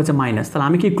 এটা হচ্ছে মাইনাস। তাহলে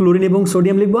আমি কি ক্লোরিন এবং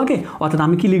সোডিয়াম লিখবো আগে? অর্থাৎ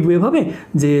আমি কি লিখবো এভাবে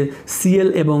যে Cl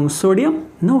এবং সোডিয়াম?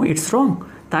 No, it's wrong.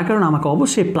 তার কারণ আমাকে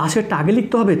অবশ্যই প্লাসেরটা আগে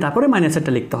লিখতে হবে, তারপরে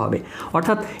মাইনাসেরটা লিখতে হবে।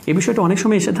 অর্থাৎ এই বিষয়টা অনেক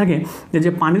সময় এসে থাকে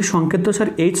যে পানির সংকেত স্যার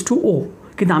H2O,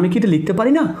 কিন্তু আমি কি এটা লিখতে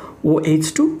পারি না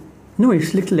OH2? নো,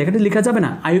 লেখাটা লেখা যাবে না।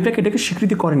 আইইউপ্যাক এটাকে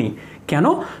স্বীকৃতি করেনি। কেন?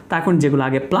 তার কারণ যেগুলো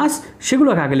আগে প্লাস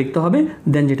সেগুলোকে আগে লিখতে হবে,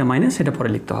 দেন যেটা মাইনাস সেটা পরে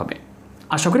লিখতে হবে।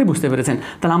 আশা করি বুঝতে পেরেছেন।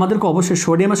 তাহলে আমাদেরকে অবশ্যই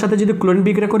সোডিয়ামের সাথে যদি ক্লোরিন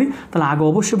বিক্রিয়া করি, তাহলে আগে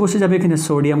অবশ্যই বসে যাবে এখানে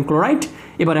সোডিয়াম ক্লোরাইড।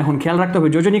 এবার এখন খেয়াল রাখতে হবে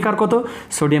যোজনীকার কত,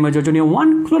 সোডিয়ামের যোজনীয় 1,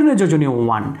 ক্লোরিনের যোজনীয়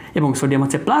 1, এবং সোডিয়াম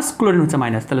হচ্ছে প্লাস, ক্লোরিন হচ্ছে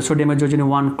মাইনাস। তাহলে সোডিয়ামের যোজনীয়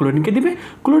 1 ক্লোরিনকে দিবে,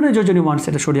 ক্লোরিনের যোজনীয় 1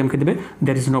 সেটা সোডিয়ামকে দিবে,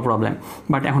 that is no problem.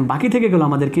 But এখন বাকি থেকে গেলো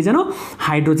আমাদের কি জানো,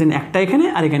 হাইড্রোজেন একটা এখানে,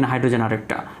 আর এখানে হাইড্রোজেন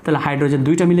আরেকটা। তাহলে হাইড্রোজেন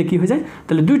দুইটা মিলে কি হয়ে যায়,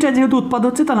 তাহলে দুইটা যেহেতু উৎপাদ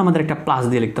হচ্ছে তাহলে আমাদের একটা প্লাস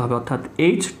দিয়ে লিখতে হবে, অর্থাৎ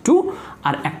H2,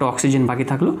 আর একটা অক্সিজেন বাকি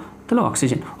থাকলো, তাহলে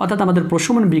অক্সিজেন। অর্থাৎ আমাদের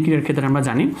প্রশমন বিক্রিয়ার ক্ষেত্রে আমরা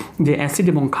জানি যে অ্যাসিড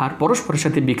এবং ক্ষার পরস্পরের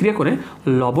সাথে বিক্রিয়া করে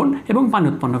লবণ এবং পানি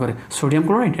উৎপন্ন করে। সোডিয়াম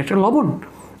ক্লোরাইড একটা লবণ।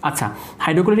 আচ্ছা,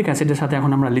 হাইড্রোক্লোরিক অ্যাসিডের সাথে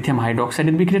এখন আমরা লিথিয়াম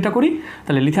হাইড্রোক্সাইডের বিক্রিয়াটা করি।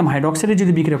 তাহলে লিথিয়াম হাইড্রোক্সাইডের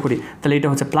যদি বিক্রিয়া করি তাহলে এটা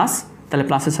হচ্ছে প্লাস, তাহলে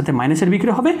প্লাসের সাথে মাইনাসের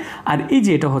বিক্রিয়া হবে, আর এই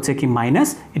যে এটা হচ্ছে কি মাইনাস,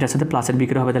 এটার সাথে প্লাসের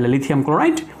বিক্রিয়া হবে। তাহলে লিথিয়াম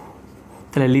ক্লোরাইড,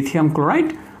 তাহলে লিথিয়াম ক্লোরাইড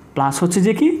প্লাস হচ্ছে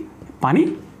যে কি পানি।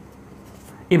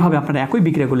 এভাবে আপনারা একই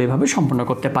বিক্রিয়াগুলো এভাবে সম্পন্ন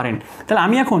করতে পারেন। তাহলে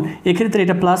আমি এখন এক্ষেত্রে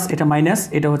এটা প্লাস, এটা মাইনাস,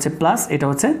 এটা হচ্ছে প্লাস, এটা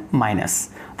হচ্ছে মাইনাস।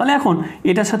 তাহলে এখন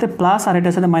এটার সাথে প্লাস আর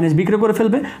এটার সাথে মাইনাস বিক্রিয়া করে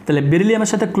ফেলবে, তাহলে বেরিলিয়ামের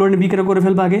সাথে ক্লোরিন বিক্রিয়া করে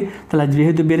ফেলবে আগে। তাহলে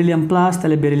যেহেতু বেরিলিয়াম প্লাস,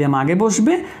 তাহলে বেরিলিয়াম আগে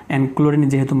বসবে, অ্যান্ড ক্লোরিন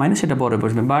যেহেতু মাইনাস সেটা পরে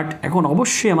বসবে। বাট এখন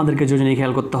অবশ্যই আমাদেরকে যোজনী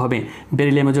খেয়াল করতে হবে।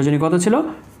 বেরিলিয়ামের যোজনী কত ছিল?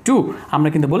 2। আমরা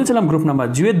কিন্তু বলেছিলাম গ্রুপ নাম্বার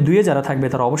 2 যারা থাকবে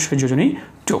তারা অবশ্যই যোজনী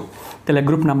 2। তাহলে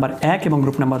গ্রুপ নাম্বার 1 এবং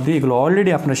গ্রুপ নাম্বার 2 এগুলো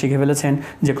অলরেডি আপনারা শিখে ফেলেছেন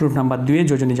যে গ্রুপ নাম্বার 2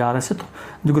 যোজনী যারা আছে, তো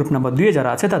গ্রুপ নাম্বার 2 যারা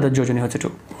আছে তাদের যোজনী হচ্ছে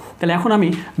 2। তাহলে এখন আমি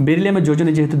বেরিলিয়ামের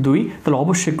যোজনী যেহেতু 2, তাহলে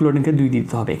অবশ্যই ক্লোরিনকে 2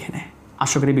 দিতে হবে এখানে।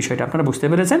 আশা করি বিষয়টা আপনারা বুঝতে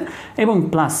পেরেছেন। এবং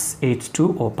প্লাস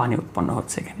H2O পানি উৎপন্ন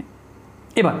হচ্ছে এখানে।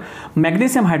 এবার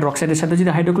ম্যাগনেসিয়াম হাইড্রোক্সাইডের সাথে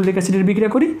যদি হাইড্রোক্লোরিক অ্যাসিডের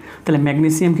বিক্রিয়া করি তাহলে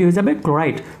ম্যাগনেসিয়াম কী হয়ে যাবে?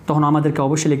 ক্লোরাইড। তখন আমাদেরকে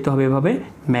অবশ্যই লিখতে হবে এভাবে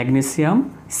ম্যাগনেসিয়াম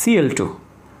Cl2।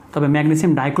 তবে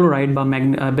ম্যাগনেসিয়াম ডাইক্লোরাইড বা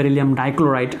বেরিলিয়াম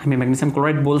ডাইক্লোরাইড, আমি ম্যাগনেসিয়াম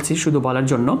ক্লোরাইড বলছি শুধু বলার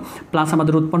জন্য, প্লাস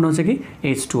আমাদের উৎপন্ন হচ্ছে কি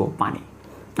H2O পানি।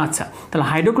 আচ্ছা, তাহলে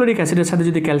হাইড্রোক্লোরিক অ্যাসিডের সাথে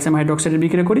যদি ক্যালসিয়াম হাইড্রোক্সাইডের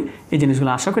বিক্রিয়া করি, এই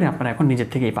জিনিসগুলো আশা করি আপনারা এখন নিজের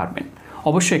থেকেই পারবেন।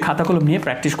 অবশ্যই খাতা কলম নিয়ে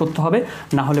প্র্যাকটিস করতে হবে,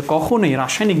 না হলে কখনোই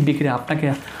রাসায়নিক বিক্রিয়া আপনাকে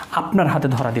আপনার হাতে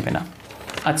ধরা দিবে না।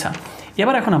 আচ্ছা,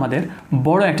 এবার এখন আমাদের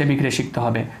বড় একটা বিক্রিয়া শিখতে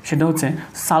হবে, সেটা হচ্ছে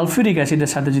সালফিউরিক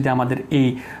অ্যাসিডের সাথে যদি আমাদের এই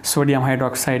sodium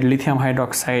hydroxide, lithium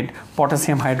hydroxide,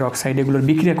 potassium hydroxide এগুলোর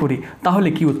বিক্রিয়া করি তাহলে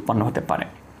কি উৎপন্ন হতে পারে।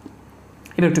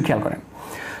 এবার একটু খেয়াল করেন,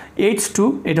 H2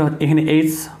 এটা এখানে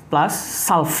H প্লাস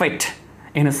সালফেট,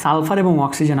 এখানে সালফার এবং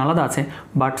অক্সিজেন আলাদা আছে,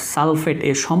 বাট সালফেট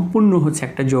এ সম্পূর্ণ হচ্ছে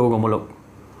একটা যৌগমূলক।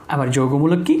 আবার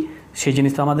যৌগমূলক কি সেই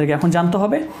জিনিস তো আমাদেরকে এখন জানতে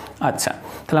হবে। আচ্ছা,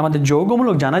 তাহলে আমাদের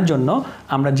যৌগমূলক জানার জন্য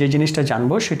আমরা যে জিনিসটা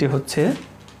জানবো সেটি হচ্ছে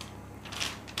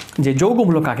যে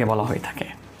যৌগমূলক কাকে বলা হয়ে থাকে।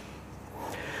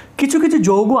 কিছু কিছু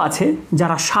যৌগ আছে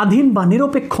যারা স্বাধীন বা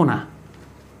নিরপেক্ষ না,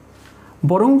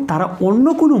 বরং তারা অন্য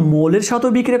কোনো মৌলের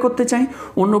সাথেও বিক্রিয়া করতে চায়,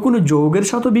 অন্য কোনো যৌগের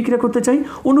সাথেও বিক্রিয়া করতে চায়,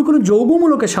 অন্য কোনো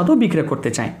যৌগমূলকের সাথেও বিক্রিয়া করতে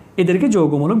চায়। এদেরকে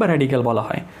যৌগমূলক বা র্যাডিক্যাল বলা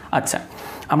হয়। আচ্ছা,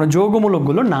 আমরা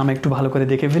যৌগমূলকগুলোর নাম একটু ভালো করে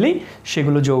দেখে ফেলি,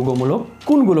 সেগুলো যৌগমূলক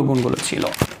কোনগুলো ছিল।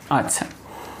 আচ্ছা,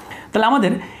 তাহলে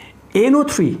আমাদের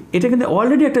NO3 এটা কিন্তু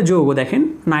অলরেডি একটা যৌগ। দেখেন,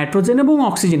 নাইট্রোজেন এবং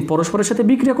অক্সিজেন পরস্পরের সাথে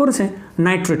বিক্রিয়া করেছে,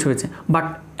 নাইট্রেট হয়েছে। বাট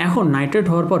এখন নাইট্রেট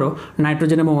হওয়ার পরও,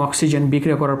 নাইট্রোজেন এবং অক্সিজেন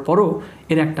বিক্রিয়া করার পরও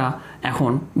এর একটা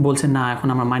এখন বলছে না, এখন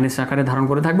আমরা মাইনাস আকারে ধারণ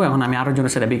করে থাকবো, এখন আমি আরও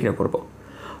জনের সাথে বিক্রিয়া করব।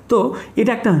 তো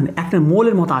এটা একটা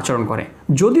মৌলের মতো আচরণ করে,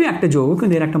 যদিও একটা যৌগ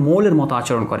কিন্তু এর একটা মৌলের মতো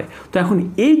আচরণ করে। তো এখন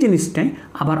এই জিনিসটাই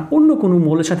আবার অন্য কোনো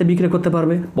মৌলের সাথে বিক্রিয়া করতে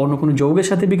পারবে, বা অন্য কোনো যৌগের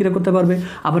সাথে বিক্রিয়া করতে পারবে।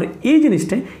 আবার এই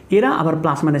জিনিসটাই এরা আবার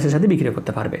প্লাস মাইনাসের সাথে বিক্রিয়া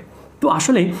করতে পারবে। তো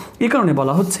আসলে এই কারণে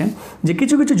বলা হচ্ছে যে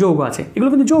কিছু কিছু যৌগ আছে, এগুলো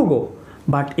কিন্তু যৌগ,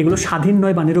 বাট এগুলো স্বাধীন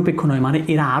নয় বা নিরপেক্ষ নয়, মানে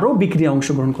এরা আরও বিক্রিয়া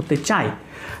অংশগ্রহণ করতে চায়।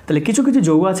 তাহলে কিছু কিছু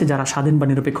যৌগ আছে যারা স্বাধীন বা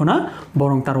নিরপেক্ষ না,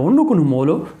 বরং তার অন্য কোনো মৌল,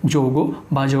 যৌগ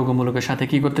বা যৌগমূলকের সাথে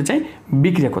কী করতে চায়,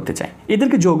 বিক্রিয়া করতে চায়।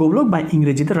 এদেরকে যৌগমূলক বা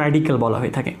ইংরেজিতে র্যাডিক্যাল বলা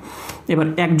হয়ে থাকে। এবার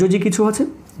একযোজী কিছু আছে,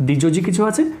 দ্বিযোজী কিছু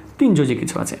আছে, তিনযোজী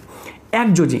কিছু আছে।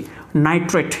 একযোজী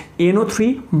নাইট্রেট NO3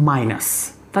 মাইনাস,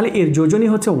 তাহলে এর যোজনী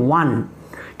হচ্ছে 1,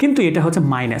 কিন্তু এটা হচ্ছে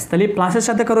মাইনাস, তাহলে প্লাসের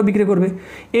সাথে কারো বিক্রি করবে।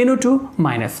 NO2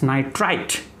 মাইনাস নাইট্রাইট,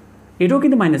 এটাও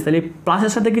কিন্তু মাইনাস, তাহলে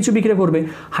প্লাসের সাথে কিছু বিক্রিয়া করবে।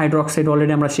 হাইড্রোক্সাইড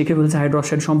অলরেডি আমরা শিখে ফেলছি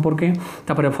হাইড্রোক্সাইড সম্পর্কে,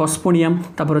 তারপরে ফসফোনিয়াম,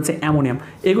 তারপরে হচ্ছে অ্যামোনিয়াম।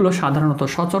 এগুলো সাধারণত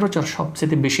সচরাচর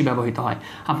সবচেয়ে বেশি ব্যবহৃত হয়।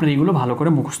 আপনার এগুলো ভালো করে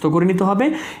মুখস্থ করে নিতে হবে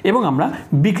এবং আমরা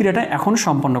বিক্রিয়াটা এখন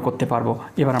সম্পন্ন করতে পারবো।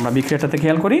 এবার আমরা বিক্রিয়াটাতে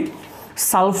খেয়াল করি।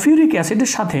 সালফিউরিক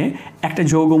অ্যাসিডের সাথে একটা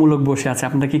যৌগমূলক বসে আছে,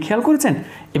 আপনারা কি খেয়াল করেছেন?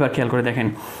 এবার খেয়াল করে দেখেন,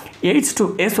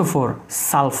 H2SO4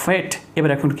 সালফেট।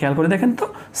 এবার এখন খেয়াল করে দেখেন তো,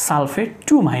 সালফেট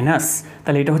 2-,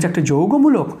 তাহলে এটা হচ্ছে একটা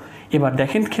যৌগমূলক। এবার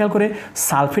দেখেন খেয়াল করে,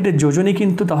 সালফেটের যোজনী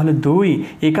কিন্তু তাহলে 2,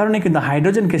 এই কারণে কিন্তু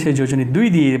হাইড্রোজেনকে সেই যোজনী 2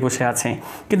 দিয়ে বসে আছে।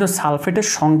 কিন্তু সালফেটের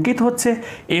সংকেত হচ্ছে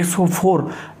SO4,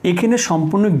 এখানে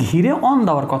সম্পূর্ণ ঘিরে 1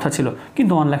 দেওয়ার কথা ছিল,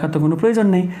 কিন্তু 1 লেখার তো কোনো প্রয়োজন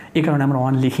নেই, এই কারণে আমরা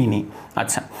 1 লিখিনি।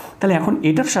 আচ্ছা, তাহলে এখন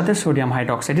এটার সাথে সোডিয়াম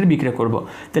হাইড্রোক্সাইডের বিক্রিয়া করব।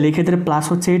 তাহলে এক্ষেত্রে প্লাস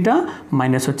হচ্ছে এটা,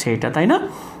 মাইনাস হচ্ছে এটা, তাই না?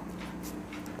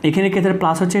 এখানে ক্ষেত্রে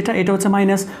প্লাস হচ্ছে এটা, এটা হচ্ছে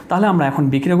মাইনাস। তাহলে আমরা এখন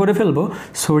বিক্রিয়া করে ফেলবো,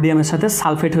 সোডিয়ামের সাথে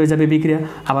সালফেট হয়ে যাবে বিক্রিয়া।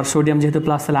 আবার সোডিয়াম যেহেতু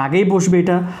প্লাস, তাহলে আগেই বসবে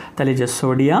এটা, তাহলে যে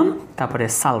সোডিয়াম তারপরে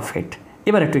সালফেট।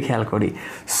 এবার একটু খেয়াল করি,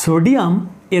 সোডিয়াম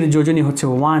এর যোজনী হচ্ছে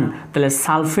 1, তাহলে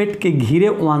সালফেটকে ঘিরে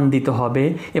 1 দিতে হবে।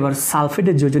 এবার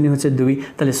সালফেটের যোজনী হচ্ছে 2,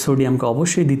 তাহলে সোডিয়ামকে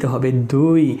অবশ্যই দিতে হবে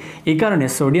 2। এই কারণে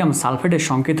সোডিয়াম সালফেটের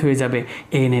সংকেত হয়ে যাবে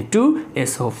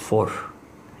Na2SO4।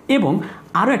 এবং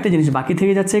আরও একটা জিনিস বাকি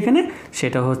থেকে যাচ্ছে এখানে,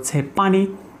 সেটা হচ্ছে পানি,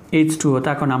 H2O।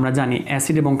 তখন আমরা জানি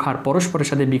অ্যাসিড এবং ক্ষার পরস্পরের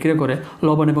সাথে বিক্রিয়া করে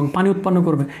লবণ এবং পানি উৎপন্ন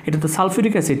করবে, এটা তো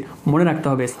সালফিউরিক অ্যাসিড। মনে রাখতে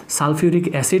হবে, সালফিউরিক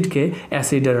অ্যাসিডকে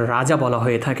অ্যাসিডের রাজা বলা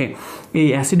হয়ে থাকে। এই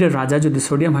অ্যাসিডের রাজা যদি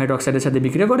সোডিয়াম হাইড্রোক্সাইডের সাথে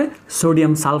বিক্রিয়া করে,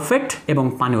 সোডিয়াম সালফেট এবং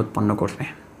পানি উৎপন্ন করবে।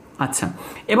 আচ্ছা,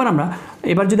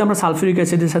 এবার যদি আমরা সালফিউরিক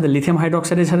অ্যাসিডের সাথে লিথিয়াম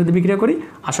হাইড্রোক্সাইডের সাথে বিক্রিয়া করি,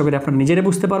 আশা করি আপনারা নিজেরাই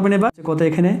বুঝতে পারবেন। এবার কত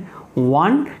এখানে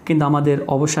 1, কিন্তু আমাদের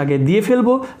অবশ্যই আগে দিয়ে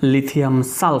ফেলবো লিথিয়াম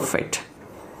সালফেট।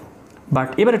 বাট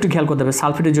এবার একটু খেয়াল করতে হবে,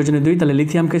 সালফেটের যোজনী 2, তাহলে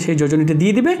লিথিয়ামকে সেই যোজনীটা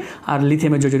দিয়ে দিবে, আর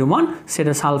লিথিয়ামের যোজনী 1,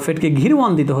 সেটা সালফেটকে ঘিরে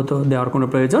 1 দিতে হতো, দেওয়ার কোনো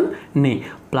প্রয়োজন নেই।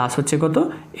 প্লাস হচ্ছে কত,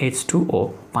 H2O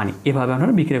পানি। এভাবে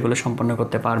আপনারা বিক্রিয়াগুলো সম্পন্ন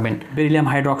করতে পারবেন। বেরিলিয়াম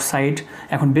হাইড্রোক্সাইড,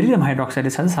 এখন বেরিলিয়াম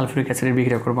হাইড্রোক্সাইডের সাথে সালফিউরিক অ্যাসিডের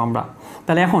বিক্রিয়া করবো আমরা।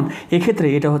 তাহলে এখন এক্ষেত্রে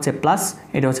এটা হচ্ছে প্লাস,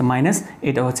 এটা হচ্ছে মাইনাস,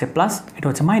 এটা হচ্ছে প্লাস, এটা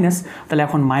হচ্ছে মাইনাস। তাহলে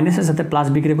এখন মাইনাসের সাথে প্লাস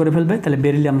বিক্রিয়া করে ফেলবে, তাহলে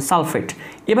বেরিলিয়াম সালফেট।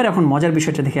 এবার এখন মজার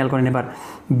বিষয়টা খেয়াল করেন, এবার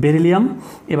বেরিলিয়াম,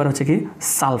 এবার হচ্ছে কি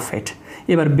সালফেট।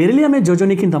 এবার বেরিলিয়ামের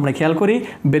যোজনী কিন্তু আমরা খেয়াল করি,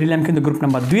 বেরিলিয়াম কিন্তু গ্রুপ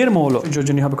নাম্বার 2 এর মৌল,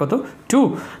 যোজনী হবে কত, 2।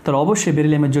 তাহলে অবশ্যই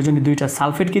বেরিলিয়ামের যোজনী 2টা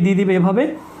সালফেটকে দিয়ে দিবে এভাবে,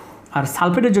 আর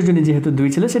সালফেটের যোজনী যেহেতু 2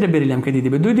 ছিল, সেটা বেরিলিয়ামকে দিয়ে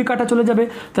দিবে, 2 কাটা চলে যাবে।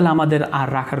 তাহলে আমাদের আর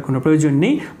রাখার কোনো প্রয়োজন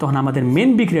নেই। তখন আমাদের মেন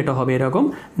বিক্রিয়াটা হবে এরকম,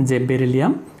 যে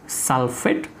বেরিলিয়াম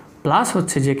সালফেট প্লাস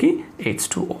হচ্ছে যে কি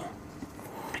H2O।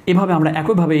 এভাবে আমরা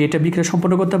একইভাবে এটা বিক্রিয়া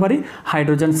সম্পন্ন করতে পারি।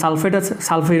 হাইড্রোজেন সালফেট আছে,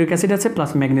 সালফিউরিক অ্যাসিড আছে,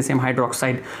 প্লাস ম্যাগনেসিয়াম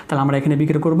হাইড্রোক্সাইড। তাহলে আমরা এখানে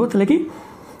বিক্রিয়া করবো, তাহলে কি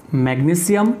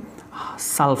ম্যাগনেসিয়াম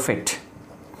সালফেট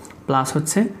প্লাস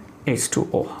হচ্ছে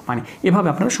H2O মানে। এভাবে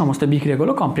আপনারা সমস্ত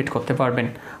বিক্রিয়াগুলো কমপ্লিট করতে পারবেন।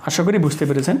 আশা করি বুঝতে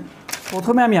পেরেছেন।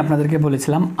 প্রথমে আমি আপনাদেরকে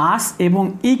বলেছিলাম আস এবং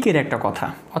ইকের একটা কথা,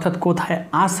 অর্থাৎ কোথায়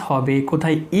আস হবে,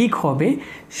 কোথায় ইক হবে,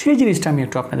 সেই জিনিসটা আমি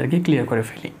একটু আপনাদেরকে ক্লিয়ার করে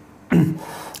ফেলি।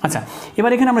 আচ্ছা,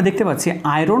 এবার এখানে আমরা দেখতে পাচ্ছি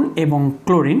আয়রন এবং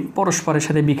ক্লোরিন পরস্পরের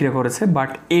সাথে বিক্রিয়া করেছে,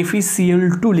 বাট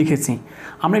FeCl2 লিখেছি।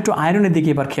 আমরা একটু আয়রনের দিকে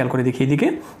এবার খেয়াল করে দেখি এদিকে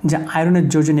যে আয়রনের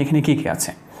যোজনী এখানে কী কী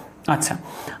আছে। আচ্ছা,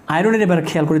 আয়রনের এবার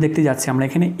খেয়াল করে দেখতে যাচ্ছি আমরা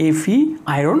এখানে Fe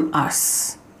আয়রন আস।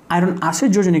 আয়রন আসের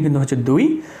যোজনী কিন্তু হচ্ছে 2,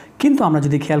 কিন্তু আমরা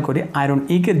যদি খেয়াল করি আয়রন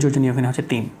ইকের যোজনী এখানে হচ্ছে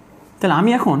 3। তাহলে আমি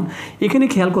এখন এখানে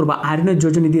খেয়াল করবো আয়রনের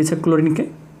যোজনী দিয়েছে ক্লোরিনকে,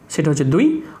 সেটা হচ্ছে 2,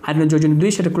 আয়রনের যোজনী 2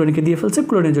 সেটা ক্লোরিনকে দিয়ে ফেলছে,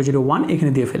 ক্লোরিনের যোজনী 1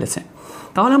 এখানে দিয়ে ফেলেছে।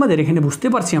 তাহলে আমাদের এখানে বুঝতে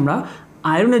পারছি আমরা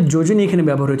আয়রনের যোজনী এখানে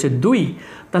ব্যবহার হয়েছে 2,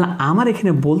 তাহলে আমার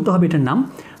এখানে বলতে হবে এটার নাম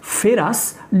ফেরাস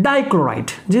ডাইক্লোরাইড।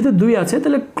 যেহেতু 2 আছে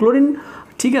তাহলে ক্লোরিন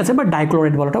ঠিক আছে, বা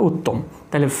ডাইক্লোরাইড বলাটা উত্তম।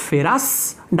 তাহলে ফেরাস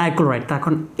ডাইক্লোরাইড,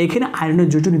 তখন এখানে আয়রনের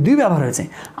যোজনী 2 ব্যবহার হয়েছে,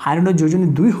 আয়রনের যোজনী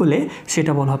 2 হলে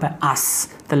সেটা বলা হবে আস,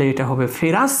 তাহলে এটা হবে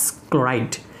ফেরাস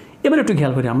ক্লোরাইড। এবার একটু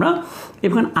খেয়াল করি আমরা,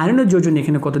 এখন আয়রনের যোজনী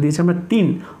এখানে কত দিয়েছে আমরা 3,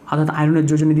 অর্থাৎ আয়রনের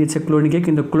যোজনী দিয়েছে ক্লোরিনকে,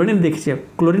 কিন্তু ক্লোরিন দেখছি,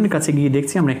 ক্লোরিনের কাছে গিয়ে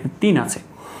দেখছি আমরা এখানে 3 আছে,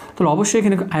 তাহলে অবশ্যই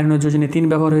এখানে আয়রনের যোজনী 3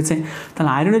 ব্যবহার হয়েছে। তাহলে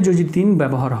আয়রনের যদি 3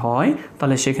 ব্যবহার হয়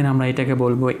তাহলে সেখানে আমরা এটাকে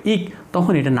বলবো ইক,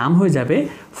 তখন এটা নাম হয়ে যাবে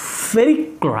ফেরিক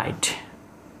ক্লোরাইড।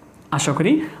 আশা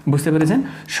করি বুঝতে পেরেছেন।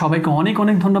 সবাইকে অনেক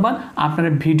অনেক ধন্যবাদ। আপনারা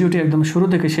ভিডিওটি একদম শুরু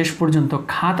থেকে শেষ পর্যন্ত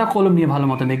খাতা কলম নিয়ে ভালো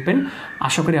মতো দেখবেন,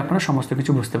 আশা করি আপনারা সমস্ত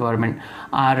কিছু বুঝতে পারবেন।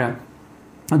 আর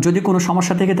যদি কোনো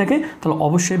সমস্যা থেকে থাকে তাহলে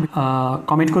অবশ্যই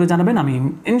কমেন্ট করে জানাবেন, আমি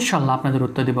ইনশাল্লাহ আপনাদের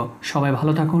উত্তর দেব। সবাই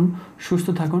ভালো থাকুন, সুস্থ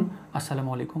থাকুন। আসসালামু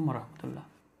আলাইকুম ওয়া রাহমাতুল্লাহ।